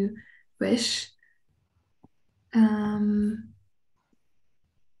if you wish.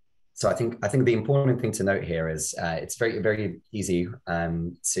 So I think the important thing to note here is it's very, very easy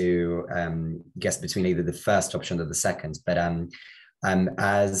to guess between either the first option or the second. But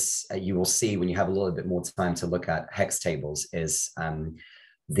as you will see when you have a little bit more time to look at hex tables, is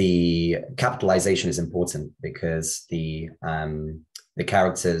the capitalization is important because the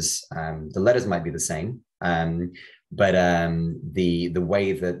characters, the letters might be the same, but the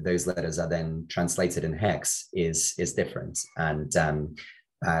way that those letters are then translated in hex is different, and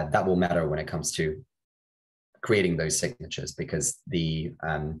that will matter when it comes to creating those signatures, because in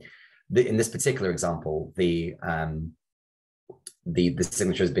this particular example, the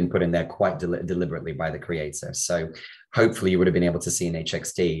signature has been put in there quite deliberately by the creator. So hopefully you would have been able to see in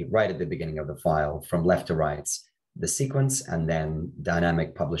HXD right at the beginning of the file, from left to right, the sequence, and then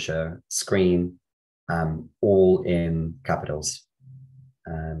dynamic publisher screen, all in capitals.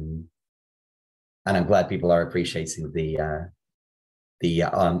 And I'm glad people are appreciating the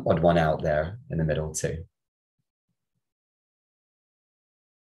odd one out there in the middle too.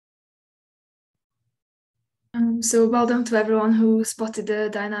 So well done to everyone who spotted the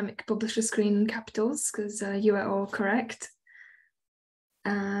dynamic publisher screen in capitals, because you are all correct.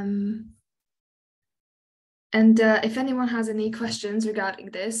 And if anyone has any questions regarding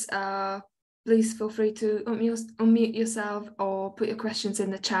this, please feel free to unmute yourself or put your questions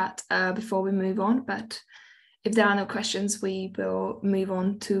in the chat before we move on. But if there are no questions, we will move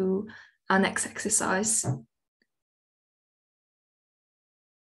on to our next exercise.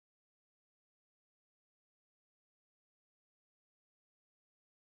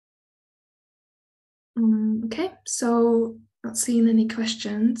 Okay, so not seeing any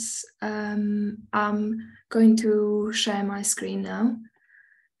questions. I'm going to share my screen now,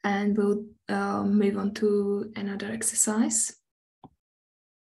 and we'll move on to another exercise.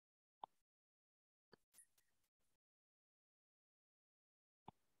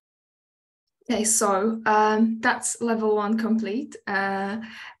 Okay, so that's level 1 complete, and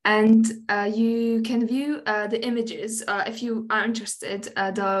you can view the images if you are interested.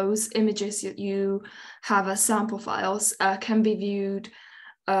 Those images that you have as sample files can be viewed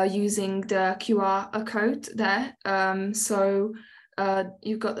using the QR code there. So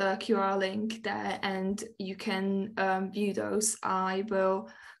you've got the QR link there and you can view those. I will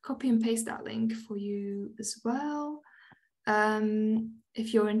copy and paste that link for you as well.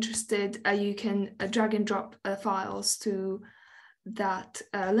 If you're interested, you can drag and drop files to that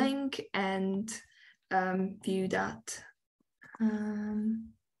link and view that.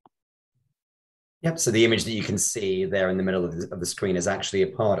 Yep, so the image that you can see there in the middle of the screen is actually a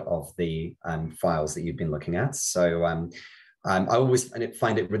part of the files that you've been looking at. So I always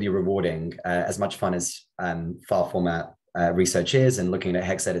find it really rewarding, as much fun as file format research is, and looking at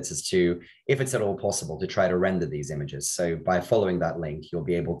hex editors to, if it's at all possible, to try to render these images. So by following that link, you'll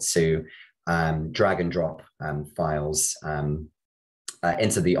be able to drag and drop files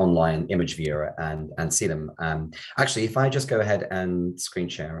into the online image viewer and see them. Actually, if I just go ahead and screen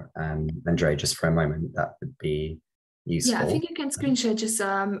share, Andrea, just for a moment, that would be useful. Yeah, I think you can screen share just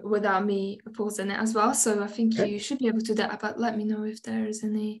without me pausing it as well. So I think you should be able to do that, but let me know if there's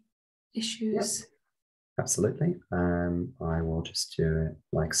any issues. Yep. Absolutely. I will just do it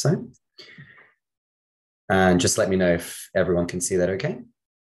like so. And just let me know if everyone can see that okay?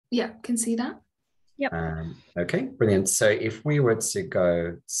 Yeah, can see that. Yep. Okay, brilliant. So if we were to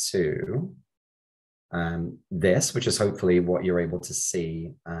go to this, which is hopefully what you're able to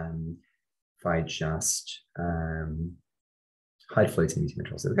see, if I just hide floating media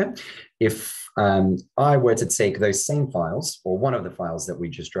controls, okay. If I were to take those same files, or one of the files that we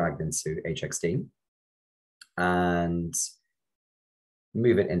just dragged into HXD, and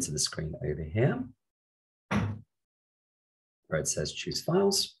move it into the screen over here, where it says choose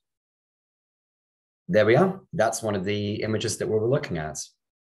files. There we are. That's one of the images that we were looking at.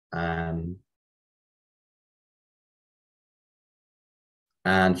 And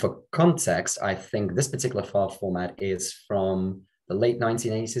for context, I think this particular file format is from the late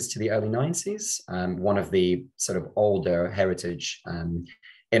 1980s to the early 90s, one of the sort of older heritage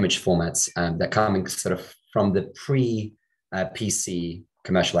image formats that coming sort of from the pre-PC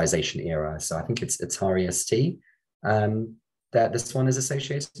commercialization era. So I think it's Atari ST that this one is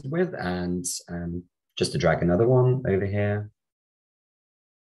associated with. And just to drag another one over here,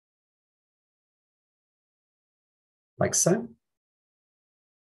 like so.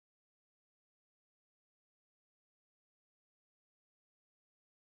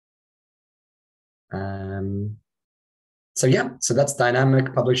 So yeah, so that's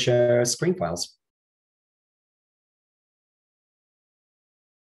dynamic publisher screen files.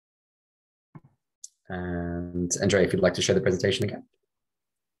 And Andrea, if you'd like to share the presentation again.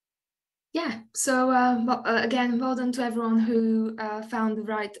 Yeah, so again, well done to everyone who found the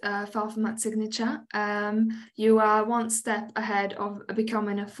right file format signature. You are one step ahead of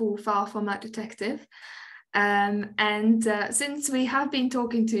becoming a full file format detective. Since we have been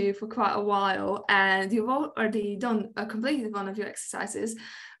talking to you for quite a while and you've already completed one of your exercises,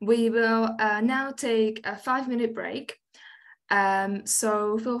 we will now take a 5-minute break.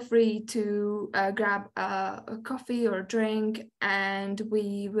 So feel free to grab a coffee or a drink, and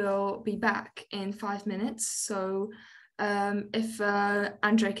we will be back in 5 minutes. So if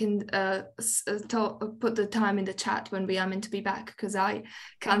Andrey can put the time in the chat when we are meant to be back, because I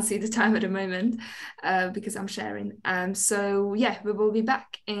can't see the time at the moment because I'm sharing. So yeah, we will be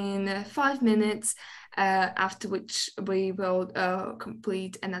back in 5 minutes, after which we will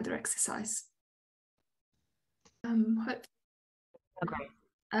complete another exercise.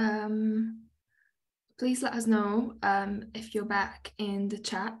 Please let us know if you're back in the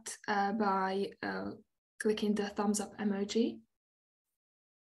chat by clicking the thumbs up emoji.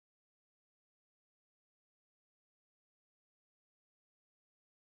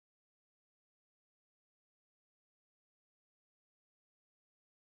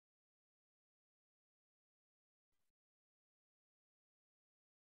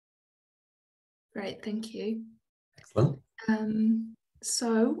 Great, thank you. Excellent.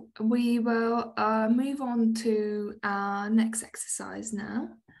 So we will move on to our next exercise now,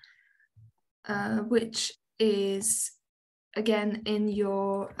 which is again in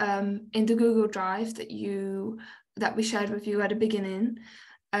your in the Google Drive that we shared with you at the beginning.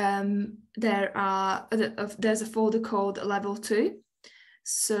 There's a folder called Level 2.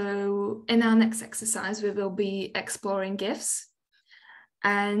 So in our next exercise, we will be exploring GIFs.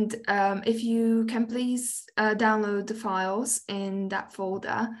 And if you can please download the files in that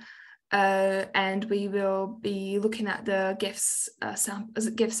folder, and we will be looking at the GIFs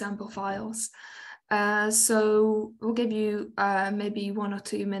GIF sample files. So we'll give you maybe 1 or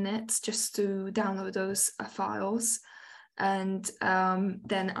 2 minutes just to download those files, and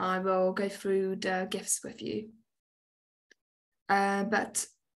then I will go through the GIFs with you. But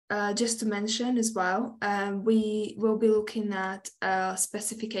just to mention as well, we will be looking at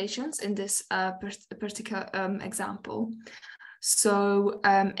specifications in this particular example. So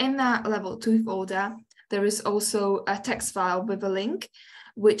in that level 2 folder, there is also a text file with a link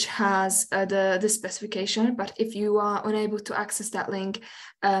which has the specification, but if you are unable to access that link,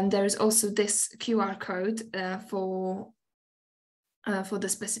 there is also this QR code for the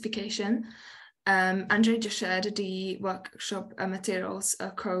specification. Andrey just shared the workshop materials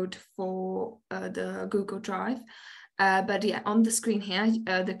code for the Google Drive, but yeah, on the screen here,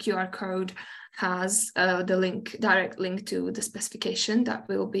 the QR code has the direct link to the specification that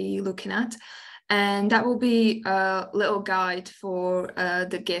we'll be looking at. And that will be a little guide for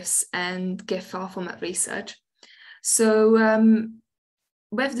the GIFs and GIF file format research. So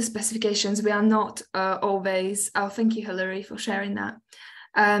with the specifications, we are not always, thank you, Hilary, for sharing that.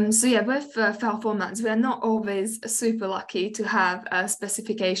 So yeah, with file formats, we are not always super lucky to have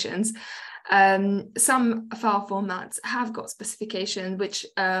specifications. Some file formats have got specification which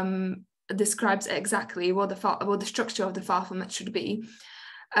describes exactly what the structure of the file format should be.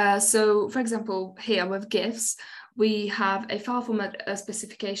 So, for example, here with GIFs, we have a file format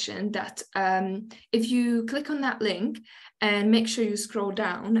specification that if you click on that link and make sure you scroll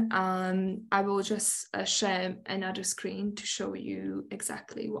down, I will just share another screen to show you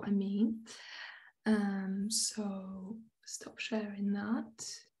exactly what I mean. So stop sharing that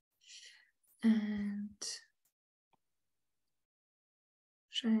and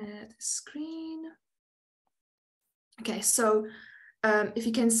share the screen. Okay, so if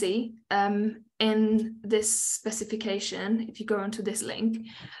you can see in this specification, if you go onto this link,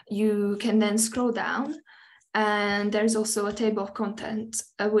 you can then scroll down, and there's also a table of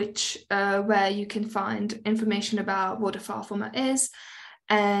contents where you can find information about what a file format is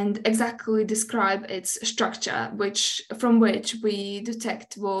and exactly describe its structure, from which we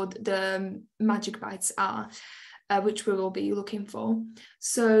detect what the magic bytes are, which we will be looking for.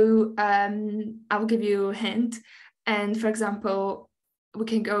 So I will give you a hint. And for example, we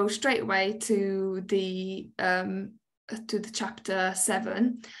can go straight away to the chapter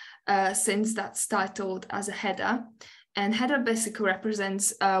 7, since that's titled as a header. And header basically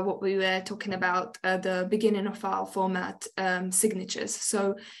represents what we were talking about at the beginning of file format signatures.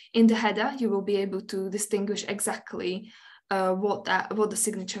 So in the header, you will be able to distinguish exactly what the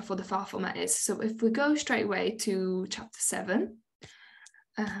signature for the file format is. So if we go straight away to chapter 7,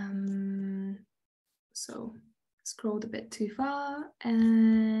 so scrolled a bit too far,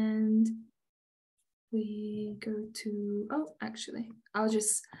 and we go to,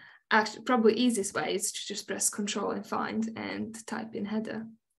 probably easiest way is to just press Control and Find and type in header.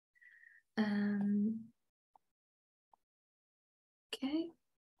 Okay.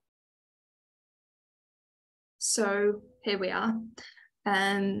 So here we are.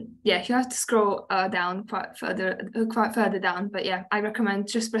 Yeah, you have to scroll down quite further down, but yeah, I recommend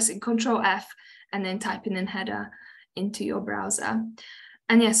just pressing Control F and then typing in header into your browser.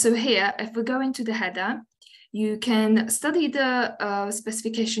 And yeah, so here, if we go into the header, you can study the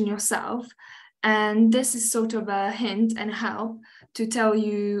specification yourself. And this is sort of a hint and help to tell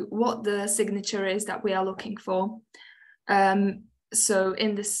you what the signature is that we are looking for. So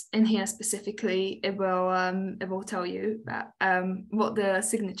in here specifically, it will tell you what the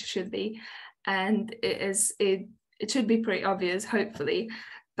signature should be, and it should be pretty obvious, hopefully.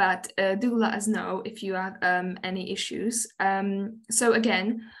 But do let us know if you have any issues. So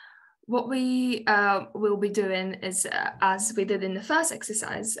again, what we will be doing is, as we did in the first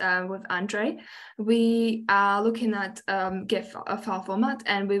exercise with Andrey, we are looking at GIF file format,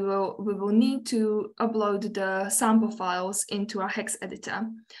 and we will need to upload the sample files into our hex editor.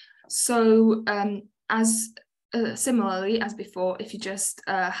 So similarly as before, if you just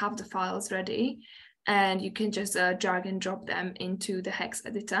have the files ready, and you can just drag and drop them into the hex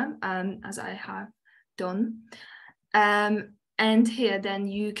editor, as I have done. And here, then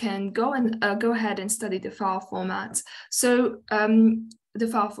you can go ahead and study the file format. So the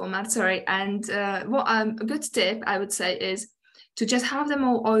file format, sorry. And what a good tip I would say is to just have them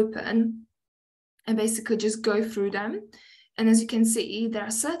all open and basically just go through them. And as you can see, there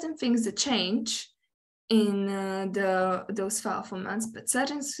are certain things that change in those file formats, but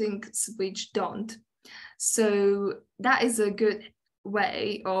certain things which don't. So that is a good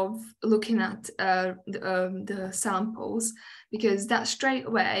way of looking at the samples, because that straight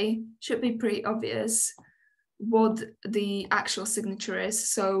away should be pretty obvious what the actual signature is.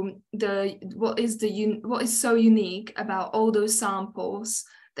 So what is so unique about all those samples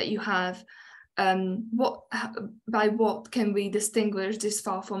that you have, by what can we distinguish this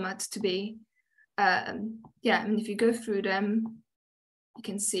file format to be? Yeah, and if you go through them, you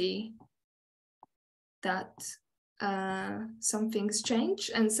can see that some things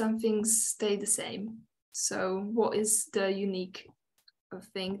change and some things stay the same. So what is the unique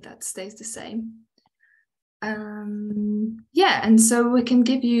thing that stays the same? Yeah, and so we can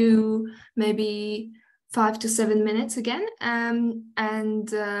give you maybe 5 to 7 minutes again,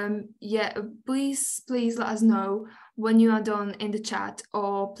 yeah, please let us know when you are done in the chat,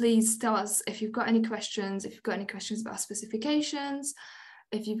 or please tell us if you've got any questions, about specifications,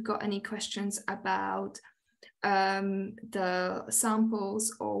 if you've got any questions about the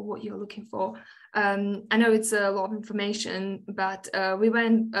samples or what you're looking for. I know it's a lot of information, but we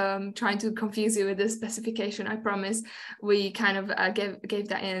weren't trying to confuse you with the specification. I promise we kind of gave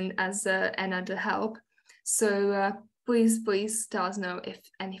that in as another help. So please tell us know if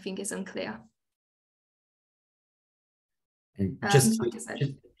anything is unclear.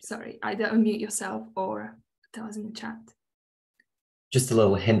 Sorry, either unmute yourself or tell us in the chat. Just a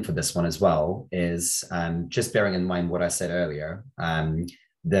little hint for this one as well is just bearing in mind what I said earlier.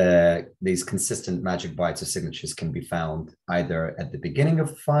 These consistent magic bytes or signatures can be found either at the beginning of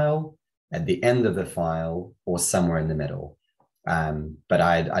the file, at the end of the file, or somewhere in the middle. But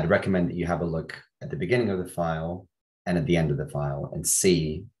I'd recommend that you have a look at the beginning of the file and at the end of the file and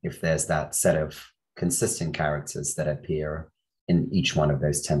see if there's that set of consistent characters that appear in each one of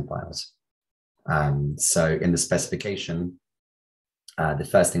those 10 files. So in the specification, the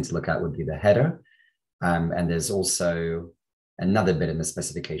first thing to look at would be the header. And there's also another bit in the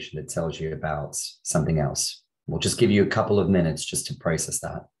specification that tells you about something else. We'll just give you a couple of minutes just to process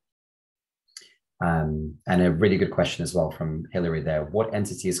that. And a really good question as well from Hillary there. What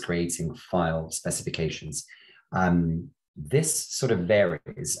entity is creating file specifications? This sort of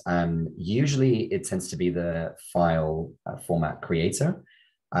varies. Usually it tends to be the file format creator.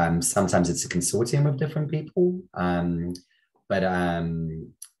 Sometimes it's a consortium of different people. But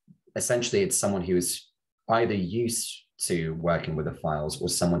essentially it's someone who is either used to working with the files or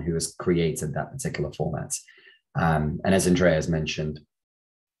someone who has created that particular format. And as Andrea has mentioned,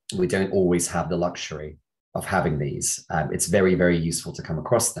 we don't always have the luxury of having these. It's very, very useful to come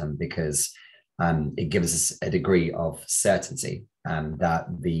across them because it gives us a degree of certainty that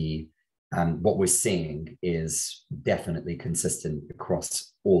what we're seeing is definitely consistent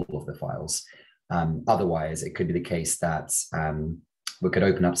across all of the files. Otherwise, it could be the case that we could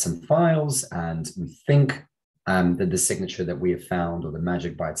open up some files and we think that the signature that we have found or the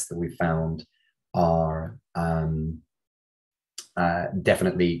magic bytes that we found are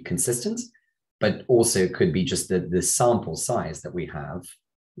definitely consistent, but also could be just the sample size that we have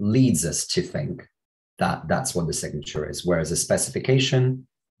leads us to think that that's what the signature is, whereas a specification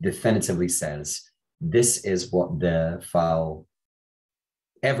definitively says this is what the file,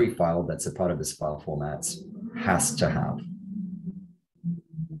 every file that's a part of this file format has to have.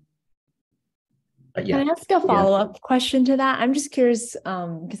 But yeah. Can I ask a follow-up question to that? I'm just curious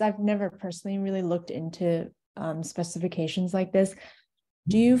because I've never personally really looked into specifications like this.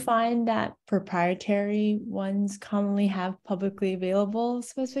 Do you find that proprietary ones commonly have publicly available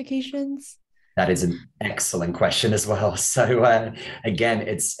specifications? That is an excellent question as well. So again,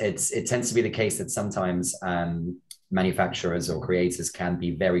 it tends to be the case that sometimes manufacturers or creators can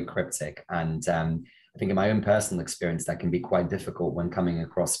be very cryptic. And I think in my own personal experience, that can be quite difficult when coming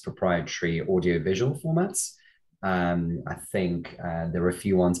across proprietary audiovisual formats. I think there are a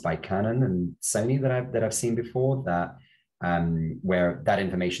few ones by Canon and Sony that I've seen before that where that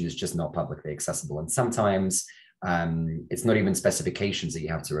information is just not publicly accessible. And sometimes it's not even specifications that you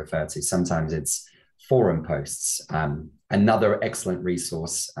have to refer to. Sometimes it's forum posts. Another excellent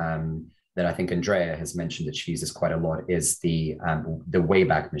resource that I think Andrea has mentioned that she uses quite a lot is the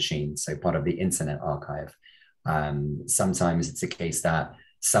Wayback Machine, so part of the Internet Archive. Sometimes it's a case that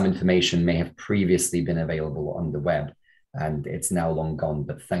some information may have previously been available on the web and it's now long gone,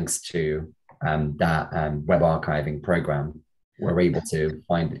 but thanks to that web archiving program, we're able to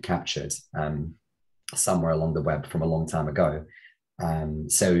find it captured somewhere along the web from a long time ago.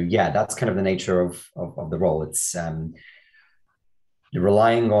 So yeah, that's kind of the nature of the role. It's you're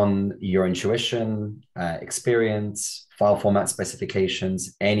relying on your intuition, experience, file format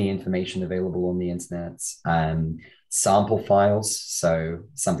specifications, any information available on the internet, sample files. So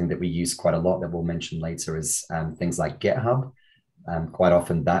something that we use quite a lot that we'll mention later is things like GitHub. Quite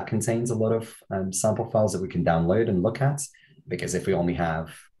often that contains a lot of sample files that we can download and look at, because if we only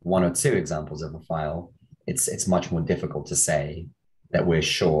have one or two examples of a file, it's much more difficult to say that we're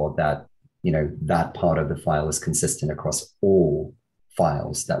sure that, you know, that part of the file is consistent across all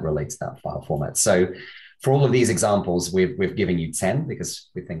files that relate to that file format. So for all of these examples, we've given you 10 because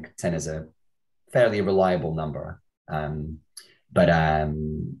we think 10 is a fairly reliable number. but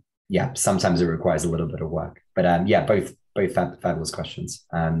yeah, sometimes it requires a little bit of work. But yeah, both fabulous questions.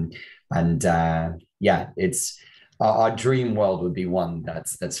 And yeah, it's our dream world would be one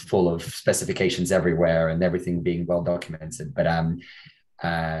that's full of specifications everywhere and everything being well documented. But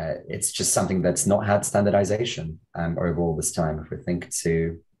it's just something that's not had standardization over all this time. If we think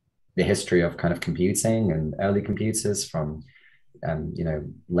to the history of kind of computing and early computers from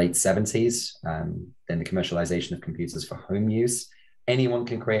late 70s, then the commercialization of computers for home use, anyone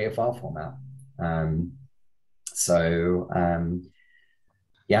can create a file format.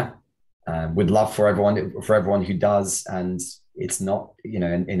 Yeah, would love for everyone who does, and it's not,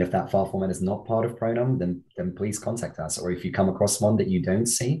 and if that file format is not part of Pronom, then please contact us. Or if you come across one that you don't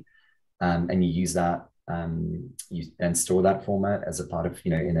see, and you use that, you then store that format as a part of,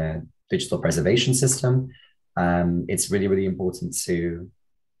 in a digital preservation system. It's really, really important to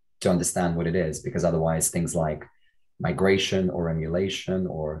understand what it is, because otherwise things like migration or emulation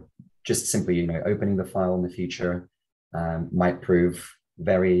or just simply, opening the file in the future might prove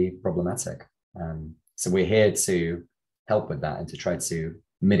very problematic. So we're here to help with that and to try to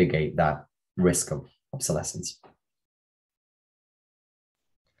mitigate that risk of obsolescence.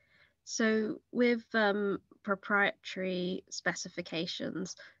 So with proprietary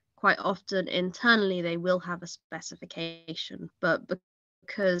specifications, quite often internally they will have a specification, but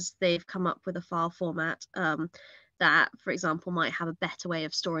because they've come up with a file format that, for example, might have a better way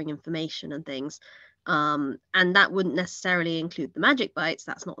of storing information and things, and that wouldn't necessarily include the magic bytes,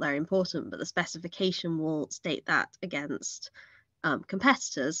 that's not very important, but the specification will state that against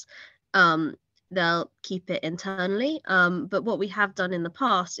competitors. They'll keep it internally. But what we have done in the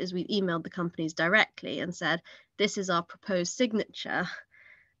past is we've emailed the companies directly and said, this is our proposed signature.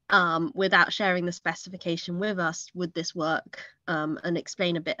 Without sharing the specification with us, would this work? And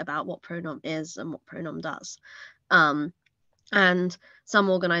explain a bit about what Pronom is and what Pronom does. And some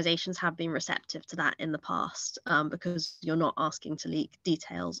organizations have been receptive to that in the past, because you're not asking to leak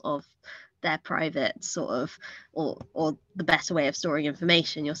details of their private sort of, or the better way of storing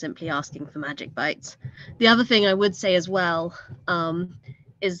information. You're simply asking for magic bytes. The other thing I would say as well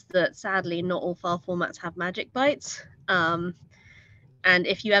is that sadly not all file formats have magic bytes. And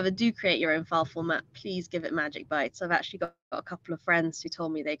if you ever do create your own file format, please give it magic bytes. I've actually got a couple of friends who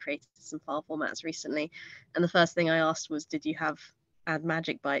told me they created some file formats recently, and the first thing I asked was, did you add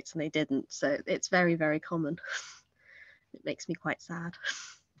magic bytes? And they didn't. So it's very, very common. It makes me quite sad.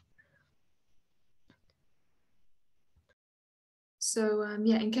 So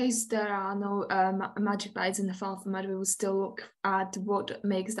yeah, in case there are no magic bytes in the file format, we will still look at what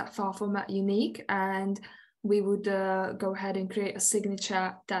makes that file format unique, and we would go ahead and create a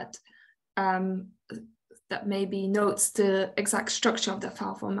signature that that maybe notes the exact structure of the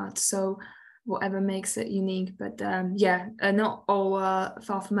file format. So whatever makes it unique. But yeah, not all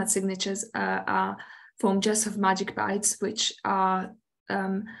file format signatures are formed just of magic bytes, which are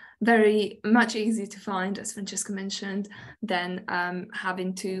very much easier to find, as Francesca mentioned, than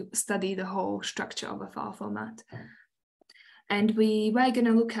having to study the whole structure of a file format. And we were going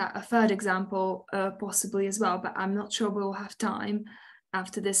to look at a third example possibly as well, but I'm not sure we'll have time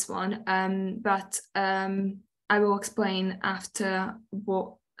after this one. But I will explain after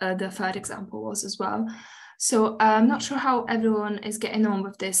what the third example was as well. So I'm not sure how everyone is getting on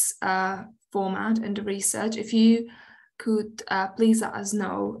with this format and the research. If you could please let us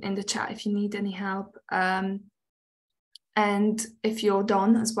know in the chat if you need any help, and if you're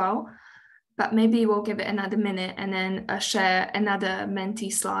done as well. But maybe we'll give it another minute and then share another Menti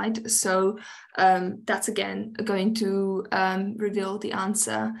slide. So that's again going to reveal the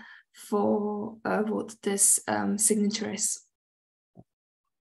answer for what this signature is.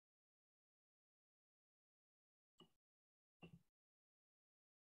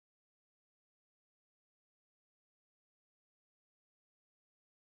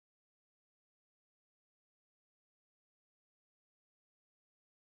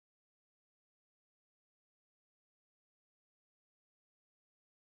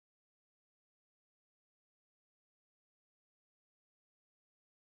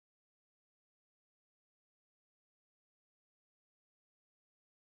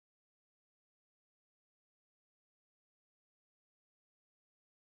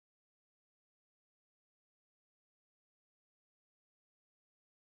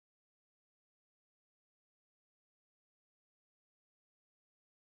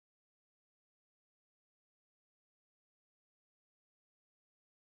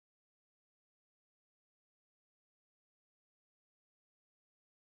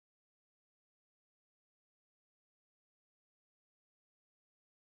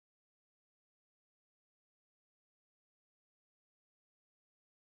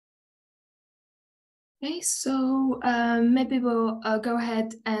 Okay, so maybe we'll go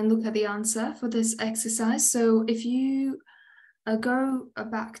ahead and look at the answer for this exercise. So if you go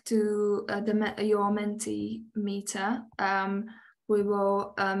back to your Mentimeter,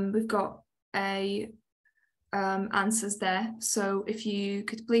 we've got answers there. So if you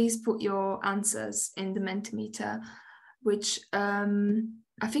could please put your answers in the Mentimeter, which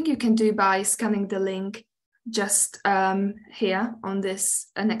I think you can do by scanning the link just here on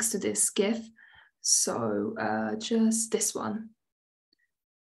this next to this GIF. So just this one.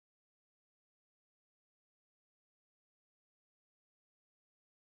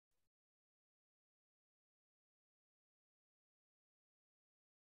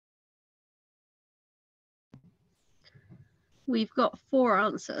 We've got 4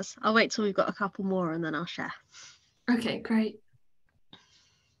 answers. I'll wait till we've got a couple more and then I'll share. Okay, great.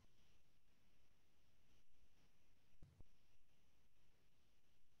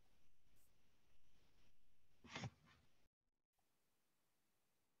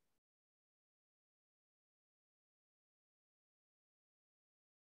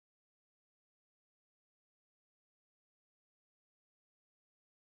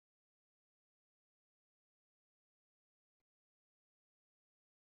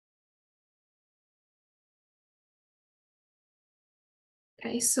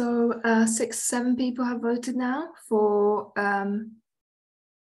 Okay, so 7 people have voted now for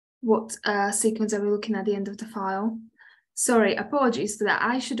what sequence are we looking at the end of the file. Sorry, apologies for that.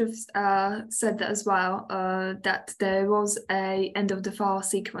 I should have said that as well, that there was a end of the file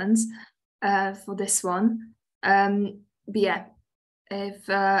sequence for this one. But yeah, if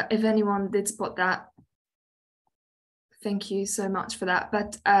anyone did spot that, thank you so much for that.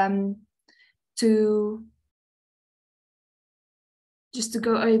 But just to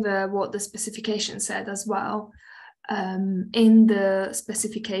go over what the specification said as well, in the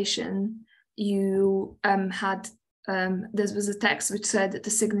specification, you had, there was a text which said that the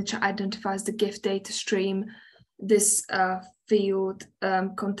signature identifies the GIF data stream. This field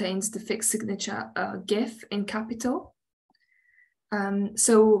contains the fixed signature GIF in capital.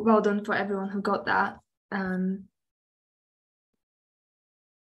 So well done for everyone who got that.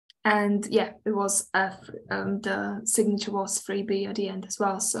 And yeah, it was the signature was 3B at the end as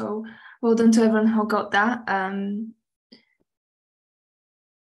well. So well done to everyone who got that.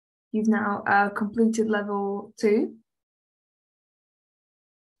 You've now completed level 2.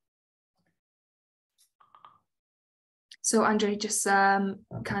 So Andrey, just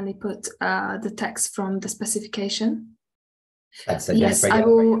kindly put the text from the specification. Yes, I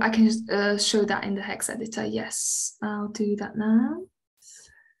will. I can show that in the hex editor. Yes, I'll do that now.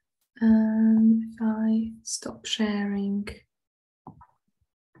 If I stop sharing.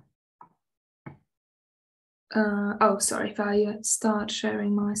 Oh, sorry, if I start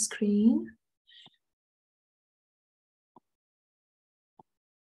sharing my screen.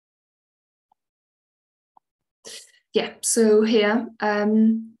 Yeah, so here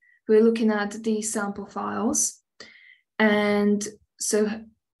we're looking at the sample files. And so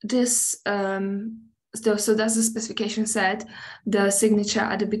this, so that's the specification said, the signature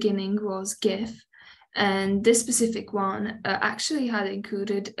at the beginning was GIF. And this specific one actually had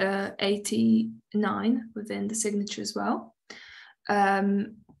included 89 within the signature as well.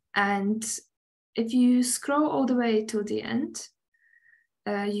 And if you scroll all the way till the end,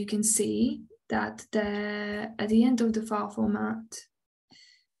 you can see that at the end of the file format,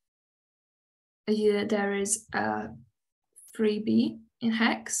 there is a 3B in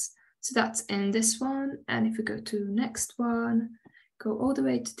hex. So that's in this one. And if we go to next one, go all the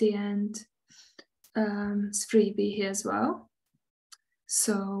way to the end, it's 3B here as well.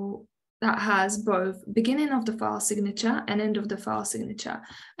 So that has both beginning of the file signature and end of the file signature.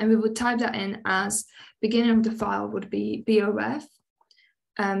 And we would type that in as beginning of the file would be BOF,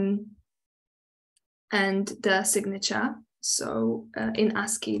 and the signature. So in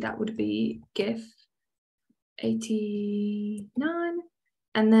ASCII, that would be GIF 89.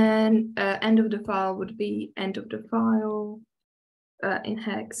 And then end of the file would be end of the file in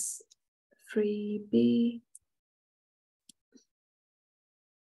hex 3B.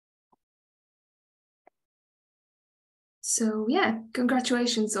 So yeah,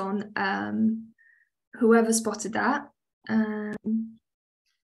 congratulations on whoever spotted that. And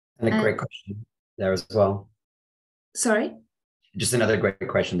a great question there as well. Sorry? Just another great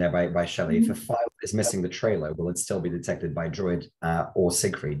question there by Shelley. If a file is missing the trailer, will it still be detected by Droid or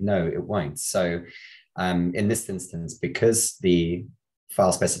Siegfried? No, it won't. So in this instance, because the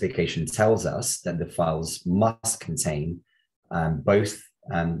file specification tells us that the files must contain both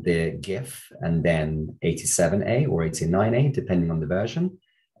the GIF and then 87A or 89A, depending on the version,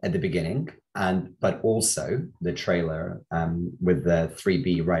 at the beginning, but also the trailer with the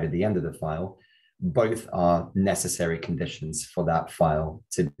 3B right at the end of the file, both are necessary conditions for that file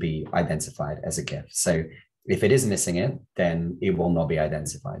to be identified as a GIF. So if it is missing it, then it will not be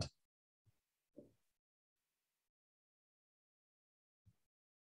identified.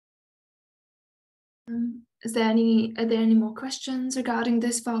 Are there any more questions regarding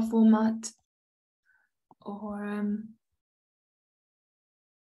this file format? Or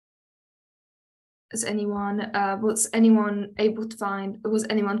was anyone able to find, was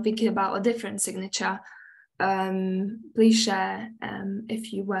anyone thinking about a different signature? Please share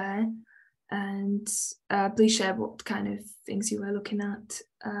if you were, and please share what kind of things you were looking at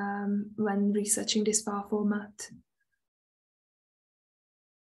when researching this file format.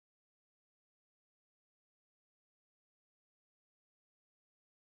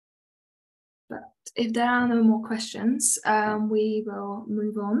 But if there are no more questions, we will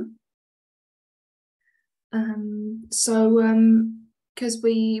move on. Because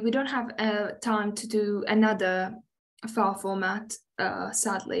we don't have time to do another file format,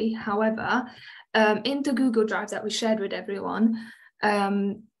 sadly. However, in the Google Drive that we shared with everyone,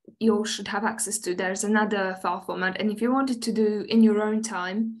 you all should have access to. There's another file format, and if you wanted to do in your own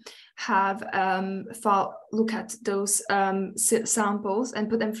time, have look at those samples and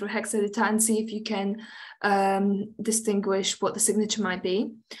put them through hex editor and see if you can distinguish what the signature might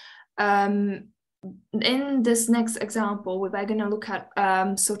be. In this next example, we're going to look at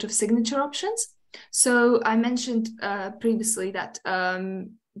sort of signature options. So I mentioned previously that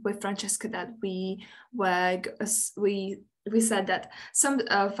with Francesca that we said that some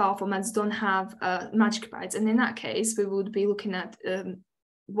file formats don't have magic bytes, and in that case, we would be looking at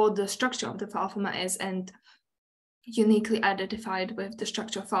what the structure of the file format is and uniquely identified with the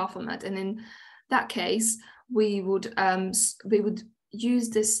structure of file format. And in that case, we would use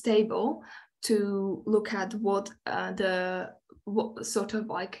this table to look at what sort of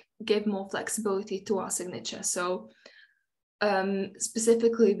like give more flexibility to our signature. So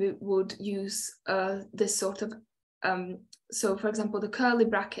specifically, we would use this sort of, so for example, the curly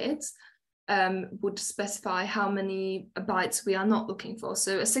brackets would specify how many bytes we are not looking for.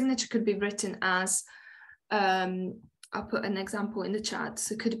 So a signature could be written as, I'll put an example in the chat.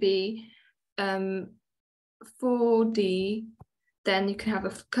 So it could be 4D, then you can have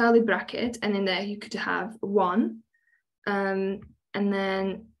a curly bracket, and in there you could have 1, and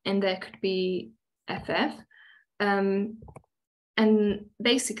then in there could be FF. And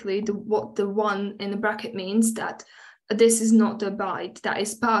basically what the 1 in the bracket means that this is not the byte that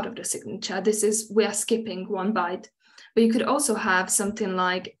is part of the signature. We are skipping 1 byte. But you could also have something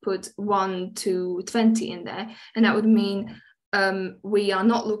like put 1 to 20 in there, and that would mean we are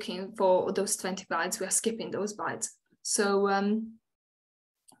not looking for those 20 bytes, we are skipping those bytes. So I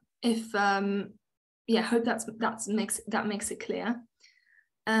hope that makes it clear.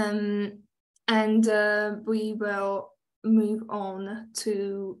 And we will move on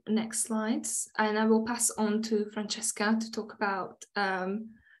to next slides, and I will pass on to Francesca to talk about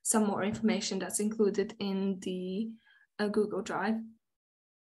some more information that's included in the Google Drive.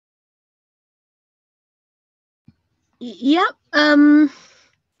 Yep.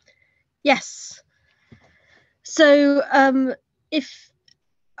 Yes. So if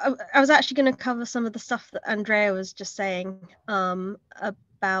I was actually going to cover some of the stuff that Andrea was just saying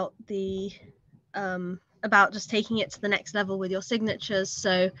about the about just taking it to the next level with your signatures.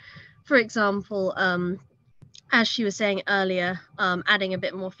 So, for example, as she was saying earlier, adding a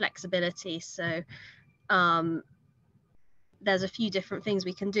bit more flexibility. So there's a few different things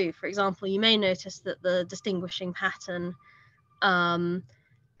we can do. For example, you may notice that the distinguishing pattern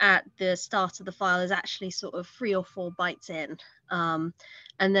at the start of the file is actually sort of 3 or 4 bytes in. And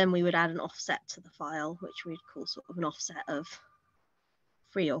then we would add an offset to the file, which we'd call sort of an offset of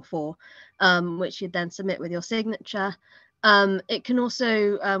 3 or 4, which you'd then submit with your signature. It can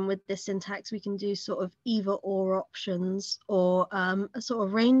also, with this syntax, we can do sort of either or options, or a sort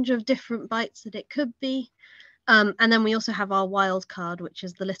of range of different bytes that it could be. And then we also have our wildcard, which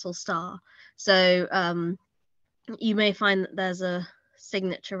is the little star. So you may find that there's a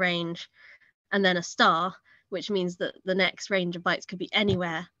signature range and then a star, which means that the next range of bytes could be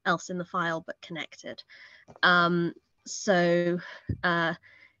anywhere else in the file but connected. So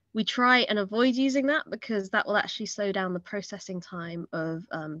we try and avoid using that because that will actually slow down the processing time of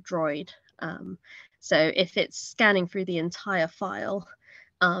Droid. So if it's scanning through the entire file,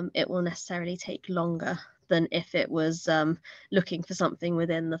 it will necessarily take longer than if it was looking for something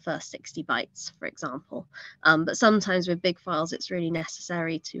within the first 60 bytes, for example. But sometimes with big files, it's really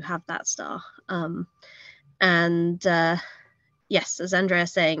necessary to have that star. yes, as Andrea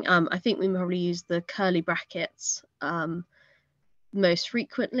is saying, I think we probably use the curly brackets most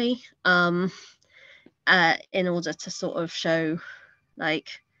frequently in order to sort of show like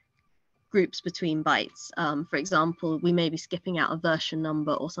groups between bytes. For example, we may be skipping out a version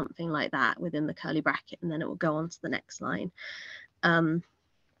number or something like that within the curly bracket, and then it will go on to the next line.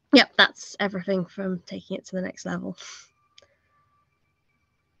 Yep, that's everything from taking it to the next level.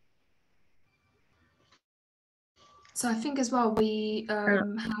 So I think as well we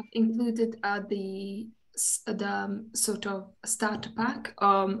have included the sort of starter pack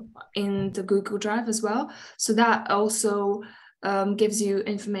in the Google Drive as well. So that also gives you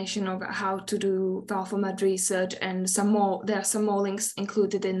information of how to do file format research, and there are some more links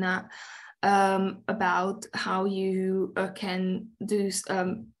included in that about how you can do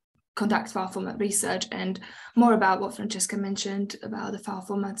conduct file format research, and more about what Francesca mentioned about the file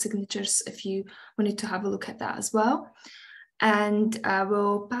format signatures if you wanted to have a look at that as well. And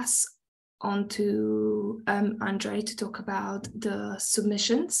we'll pass on to Andrey to talk about the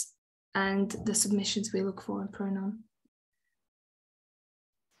submissions and the submissions we look for in Pronom.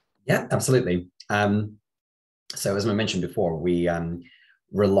 Yeah, absolutely. So as I mentioned before, we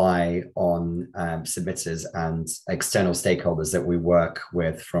rely on submitters and external stakeholders that we work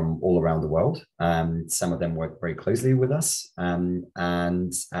with from all around the world. Some of them work very closely with us, but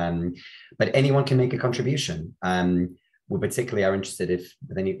anyone can make a contribution. We particularly are interested if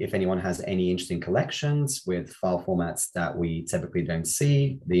anyone has any interesting collections with file formats that we typically don't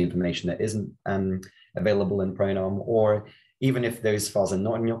see, the information that isn't available in Pronom, or even if those files are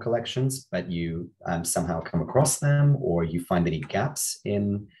not in your collections, but you somehow come across them, or you find any gaps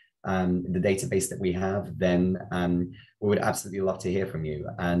in the database that we have, then we would absolutely love to hear from you.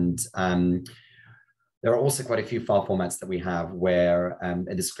 And there are also quite a few file formats that we have where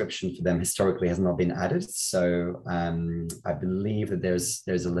a description for them historically has not been added. So I believe that there's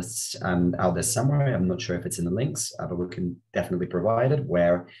a list out there somewhere. I'm not sure if it's in the links, but we can definitely provide it,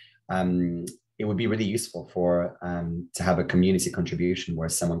 where it would be really useful for to have a community contribution where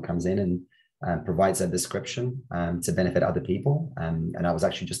someone comes in and provides a description to benefit other people. And I was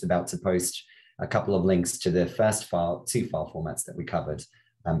actually just about to post a couple of links to the first two file formats that we covered.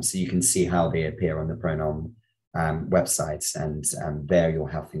 So you can see how they appear on the Pronom websites, and there you'll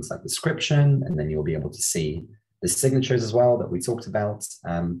have things like description, and then you'll be able to see the signatures as well that we talked about.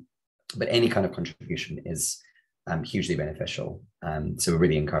 But any kind of contribution is hugely beneficial. So we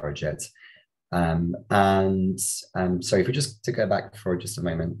really encourage it. So if we just to go back for just a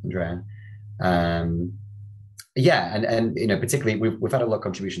moment, Andrea. Yeah, and you know, particularly we've had a lot of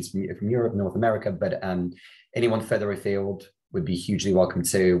contributions from Europe, North America, but anyone further afield would be hugely welcome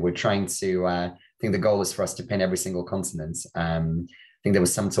too. We're trying to, I think the goal is for us to pin every single continent. I think there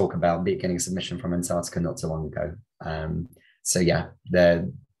was some talk about getting a submission from Antarctica not too long ago. So yeah,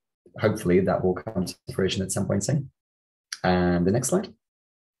 hopefully that will come to fruition at some point soon. The next slide.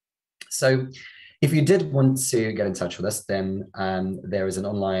 So if you did want to get in touch with us, then there is an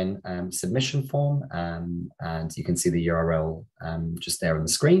online submission form, and you can see the URL just there on the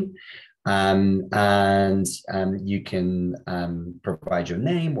screen. You can provide your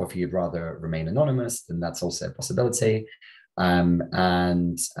name, or if you'd rather remain anonymous, then that's also a possibility. Any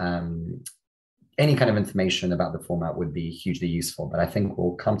kind of information about the format would be hugely useful, but I think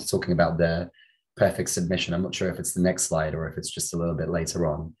we'll come to talking about the perfect submission. I'm not sure if it's the next slide or if it's just a little bit later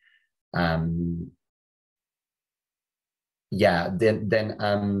on. Yeah,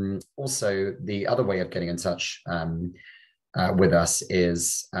 then also the other way of getting in touch with us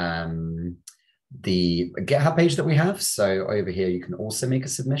is the GitHub page that we have. So over here, you can also make a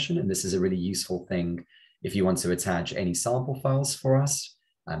submission, and this is a really useful thing if you want to attach any sample files for us.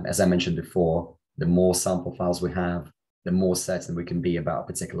 As I mentioned before, the more sample files we have, the more certain we can be about a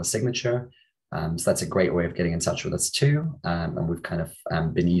particular signature. So that's a great way of getting in touch with us too. And we've kind of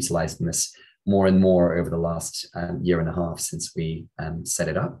been utilizing this more and more over the last year and a half since we set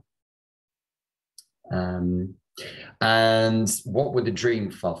it up. And what would the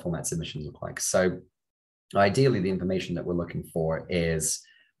dream file format submission look like? So ideally, the information that we're looking for is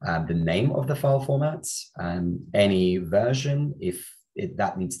the name of the file format, any version, if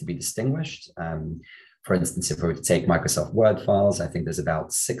that needs to be distinguished. For instance, if we were to take Microsoft Word files, I think there's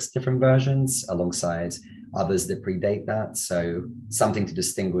about 6 different versions alongside others that predate that. So something to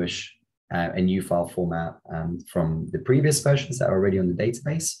distinguish a new file format from the previous versions that are already on the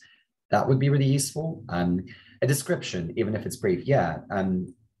database. That would be really useful. A description, even if it's brief,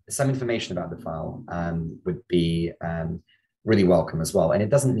 some information about the file would be really welcome as well. And it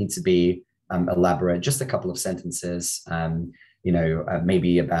doesn't need to be elaborate, just a couple of sentences,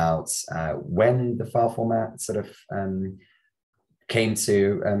 maybe about when the file format sort of came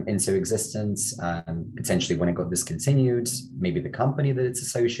to into existence, potentially when it got discontinued, maybe the company that it's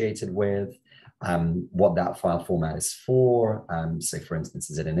associated with, what that file format is for. So for instance,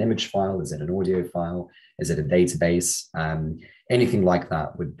 is it an image file? Is it an audio file? Is it a database? Anything like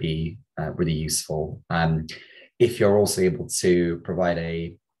that would be really useful. If you're also able to provide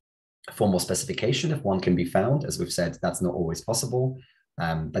a formal specification, if one can be found, as we've said, that's not always possible.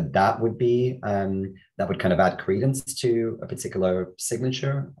 But that would be, that would kind of add credence to a particular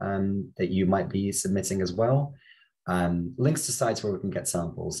signature that you might be submitting as well. Links to sites where we can get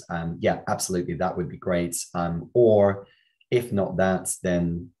samples. Yeah, absolutely, that would be great. Or if not that,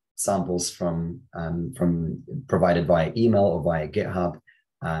 then samples from provided via email or via GitHub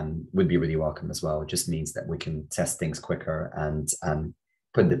would be really welcome as well. It just means that we can test things quicker and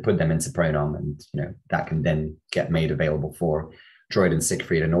put them into Pronom, and that can then get made available for Droid and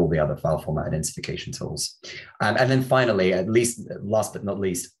Siegfried and all the other file format identification tools. And then finally, at least last but not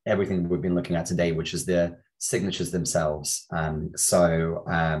least, everything we've been looking at today, which is the signatures themselves.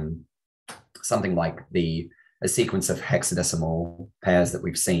 Something like a sequence of hexadecimal pairs that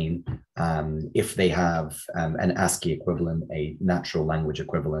we've seen, if they have an ASCII equivalent, a natural language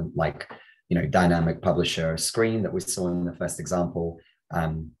equivalent, like dynamic publisher screen that we saw in the first example,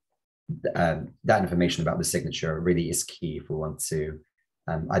 that information about the signature really is key if we want to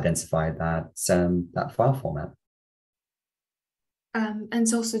identify that file format. And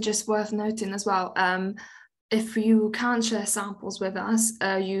it's also just worth noting as well, if you can't share samples with us,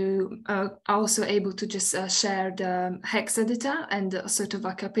 you are also able to just share the hex editor and sort of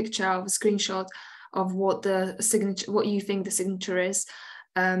like a picture of a screenshot of what the signature, what you think the signature is,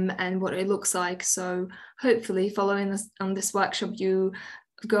 and what it looks like. So hopefully, following us on this workshop, you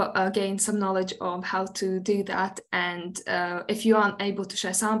gain some knowledge of how to do that. And if you aren't able to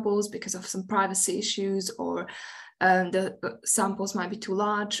share samples because of some privacy issues, or the samples might be too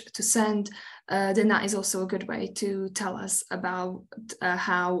large to send, then that is also a good way to tell us about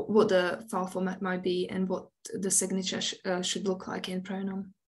what the file format might be and what the signature should look like in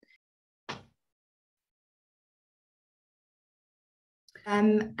Pronom.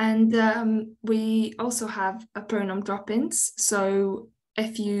 We also have a Pronom drop-ins. So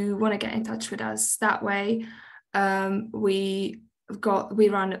if you want to get in touch with us that way, we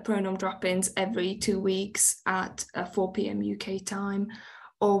run Pronom drop-ins every 2 weeks at 4 p.m. UK time,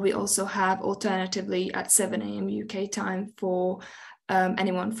 or we also have alternatively at 7 a.m. UK time for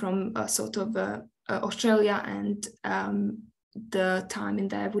anyone from Australia, and the time in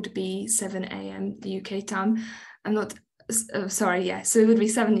there would be 7 a.m. UK time. I'm not sorry, yeah, so it would be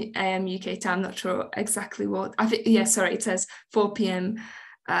 7 a.m. UK time, not sure exactly what, I think, yeah, sorry, it says 4 p.m.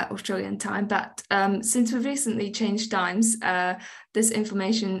 Australian time, but since we've recently changed times, this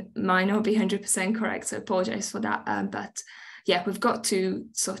information might not be 100% correct, so I apologize for that, but yeah, we've got 2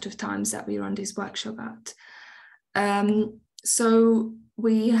 sort of times that we run this workshop at. So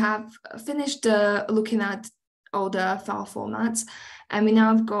we have finished looking at all the file formats, and we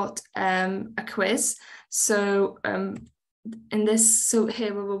now have got a quiz. So here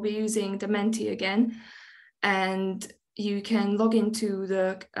we will be using the Menti again, and you can log into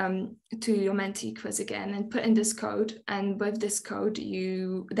to your Menti quiz again and put in this code. And with this code,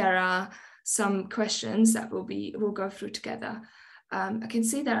 there are some questions that we'll go through together. I can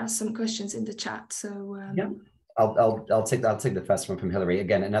see there are some questions in the chat. So yeah, I'll take the first one from Hillary.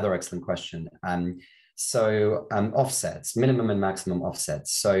 Again, another excellent question. Offsets, minimum and maximum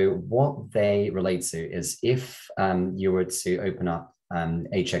offsets. So what they relate to is if you were to open up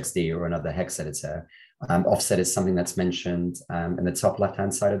HXD or another hex editor, offset is something that's mentioned in the top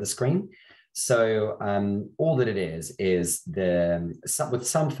left-hand side of the screen. So all that it is with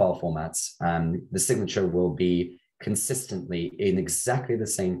some file formats, the signature will be consistently in exactly the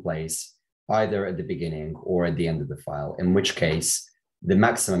same place, either at the beginning or at the end of the file, in which case the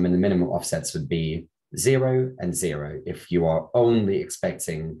maximum and the minimum offsets would be 0 and 0 if you are only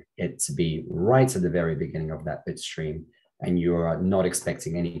expecting it to be right at the very beginning of that bit stream and you are not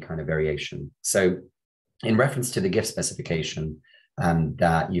expecting any kind of variation. So in reference to the GIF specification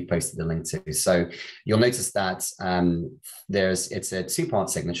that you posted the link to, so you'll notice that it's a 2-part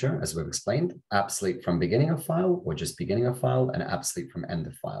signature, as we've explained: absolute from beginning of file, or just beginning of file, and absolute from end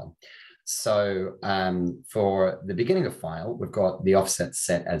of file. So for the beginning of file, we've got the offset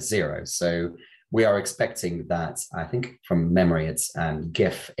set as 0. So we are expecting that, I think from memory, it's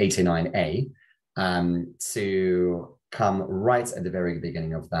GIF 89A to come right at the very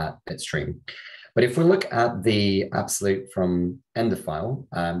beginning of that bit stream. But if we look at the absolute from end of file,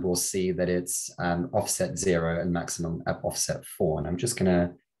 we'll see that it's offset 0 and maximum at offset 4. And I'm just going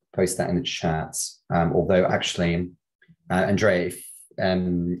to post that in the chat. Although actually, Andrea,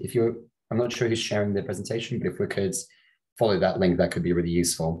 if you're, I'm not sure who's sharing the presentation, but if we could follow that link, that could be really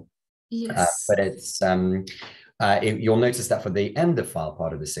useful. Yes. But it's, you'll notice that for the end of file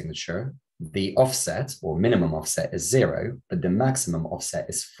part of the signature, the offset or minimum offset is 0, but the maximum offset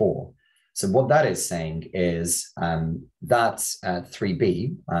is 4. So what that is saying is that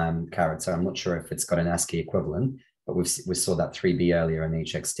 3B character, I'm not sure if it's got an ASCII equivalent, but we saw that 3B earlier in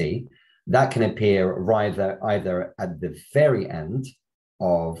HXD, that can appear either at the very end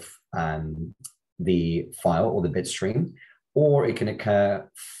of the file or the bit stream, or it can occur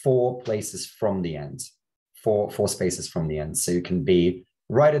 4 places from the end, four spaces from the end. So it can be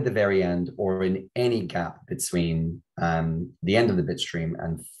right at the very end or in any gap between the end of the bit stream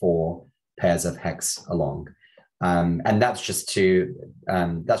and 4 pairs of hex along. And that's just the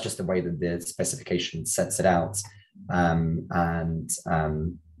way that the specification sets it out.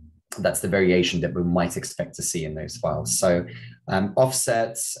 That's the variation that we might expect to see in those files. So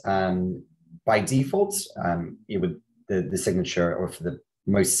offsets, by default, it would, the signature, or for the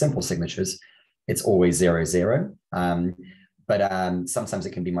most simple signatures, it's always 0, 0. But sometimes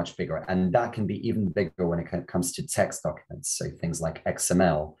it can be much bigger, and that can be even bigger when it comes to text documents. So things like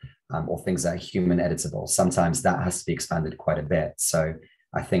XML or things that are human editable. Sometimes that has to be expanded quite a bit. So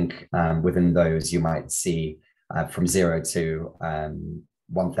I think within those, you might see from 0 to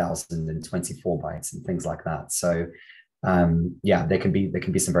 1024 bytes and things like that. So yeah, there can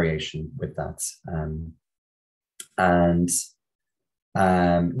be some variation with that.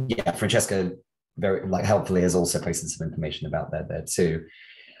 Yeah, Francesca very helpfully has also posted some information about that there too.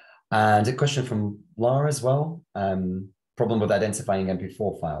 And a question from Laura as well. Problem with identifying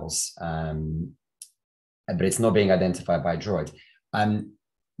MP4 files, but it's not being identified by Droid.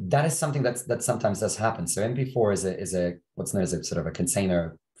 That is something that sometimes does happen. So MP4 is a what's known as a sort of a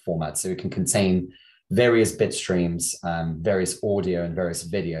container format. So it can contain various bit streams, various audio and various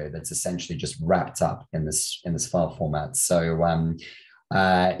video that's essentially just wrapped up in this file format. So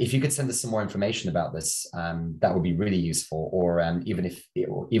if you could send us some more information about this, that would be really useful. Or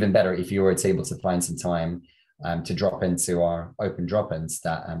even better, if you were able to find some time to drop into our open drop-ins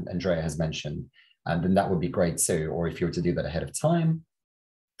that Andrea has mentioned, then that would be great too. Or if you were to do that ahead of time,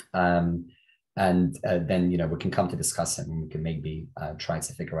 then we can come to discuss it, and we can maybe try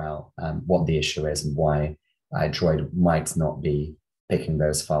to figure out what the issue is and why Droid might not be picking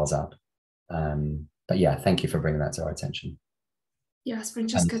those files up. But yeah, thank you for bringing that to our attention. Yes,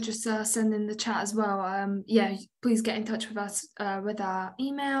 Francesca just sent in the chat as well. Yeah, please get in touch with us with our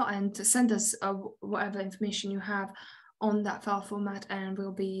email and to send us whatever information you have on that file format, and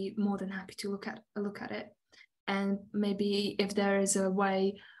we'll be more than happy to look at it. And maybe if there is a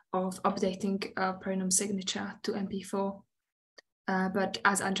way of updating a pronom signature to MP4, but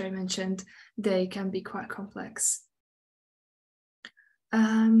as Andrei mentioned, they can be quite complex.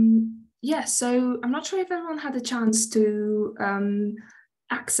 Yeah, so I'm not sure if everyone had a chance to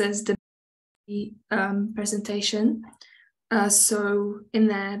access the presentation. So in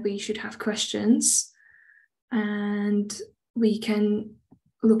there, we should have questions, and we can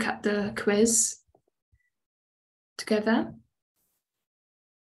look at the quiz together.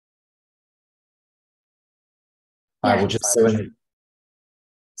 I will just go ahead.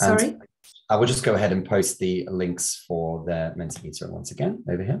 Sorry? I will just go ahead and post the links for the Mentimeter once again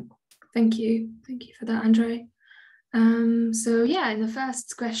over here. Thank you. Thank you for that, Andrei. So yeah, in the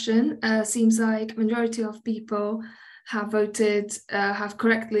first question, seems like majority of people have voted, have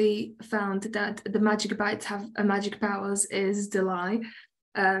correctly found that the magic bytes have a magic powers is the lie.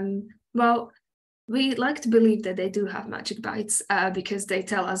 Well, we like to believe that they do have magic bytes because they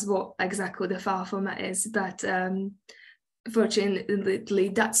tell us what exactly the file format is, but fortunately,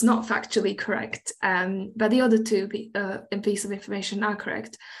 that's not factually correct. But the other two pieces of information are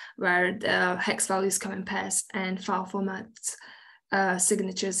correct, where the hex values come in pairs and file formats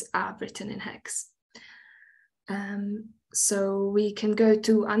signatures are written in hex. So we can go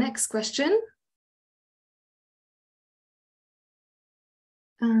to our next question.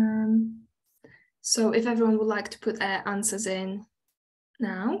 So if everyone would like to put their answers in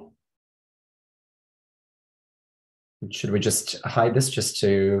now. Should we just hide this just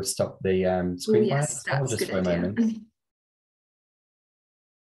to stop the screen? Yes, that's just a good for a idea. moment.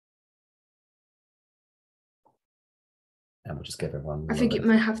 And we'll just give everyone. I think it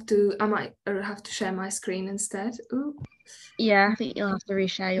might have to. I might have to share my screen instead. Ooh. Yeah, I think you'll have to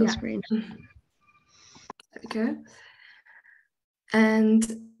reshare your screen. There we go.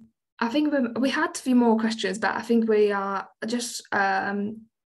 And I think we had a few more questions, but I think we are just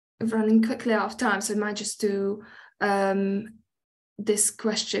running quickly out of time, so we might just do this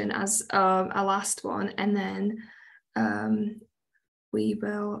question as our last one, and then we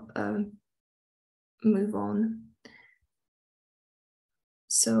will move on.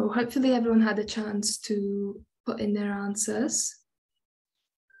 So hopefully everyone had a chance to put in their answers.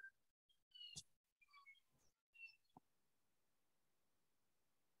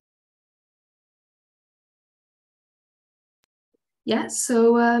 Yeah,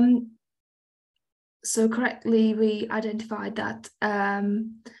 so correctly we identified that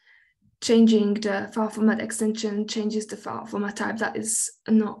changing the file format extension changes the file format type. That is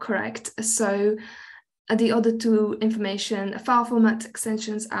not correct. So the other two information file format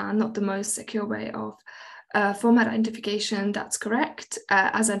extensions are not the most secure way of format identification. That's correct.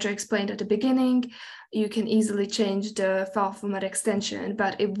 As Andrea explained at the beginning, you can easily change the file format extension,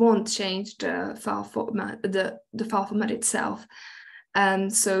 but it won't change the file format, the file format itself.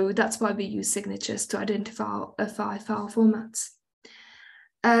 So that's why we use signatures to identify file formats.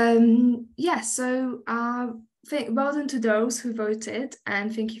 Yeah, so well done to those who voted,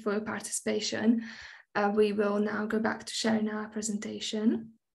 and thank you for your participation. We will now go back to sharing our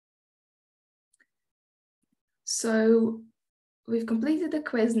presentation. So we've completed the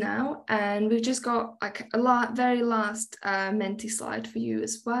quiz now, and we've just got like a very last Menti slide for you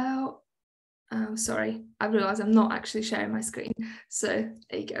as well. Sorry, I realize I'm not actually sharing my screen. So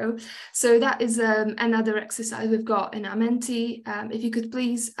there you go. So that is another exercise we've got in our Menti. If you could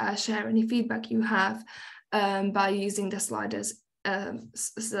please share any feedback you have by using the sliders,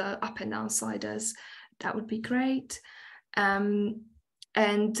 the up and down sliders, that would be great.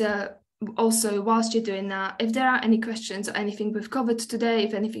 Also, whilst you're doing that, if there are any questions or anything we've covered today,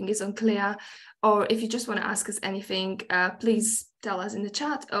 if anything is unclear, or if you just want to ask us anything, please tell us in the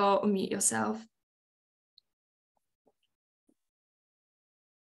chat or unmute yourself.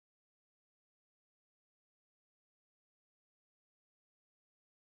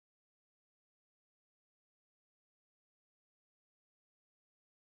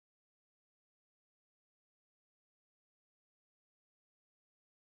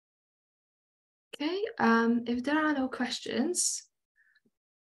 Okay, if there are no questions,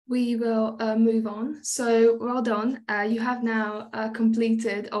 we will move on. So well done. You have now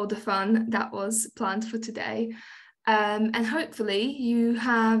completed all the fun that was planned for today. And hopefully you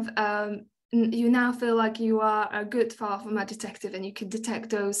have, you now feel like you are a good file format detective and you can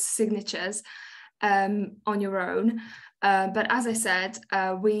detect those signatures on your own. But as I said,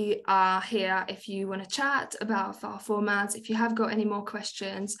 we are here if you want to chat about file formats, if you have got any more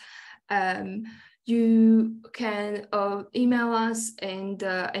questions. You can email us in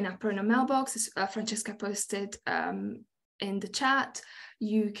our pronoun mailbox, as Francesca posted in the chat.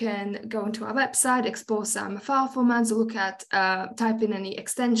 You can go onto our website, explore some file formats, look at, type in any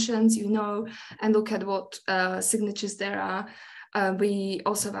extensions you know, and look at what signatures there are. We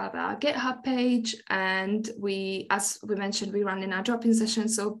also have our GitHub page, and as we mentioned, we run in our drop-in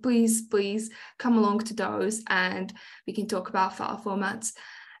sessions. So please come along to those, and we can talk about file formats.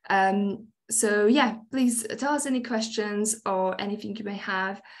 So yeah, please tell us any questions or anything you may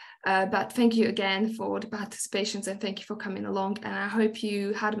have. But thank you again for the participations, and thank you for coming along. And I hope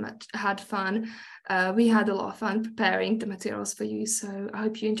you had fun. We had a lot of fun preparing the materials for you. So I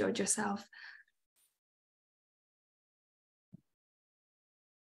hope you enjoyed yourself.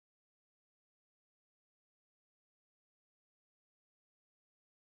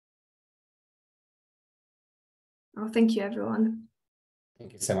 Well, thank you, everyone.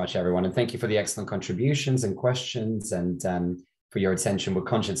 Thank you so much, everyone. And thank you for the excellent contributions and questions, and for your attention. We're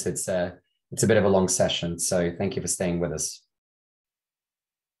conscious it's a bit of a long session, so thank you for staying with us.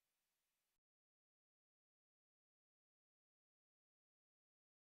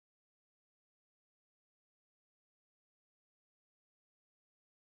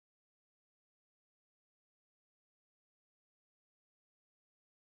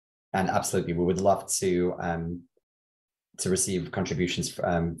 And absolutely, we would love to receive contributions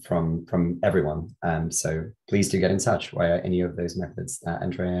from everyone. So please do get in touch via any of those methods that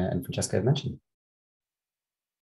Andrea and Francesca have mentioned.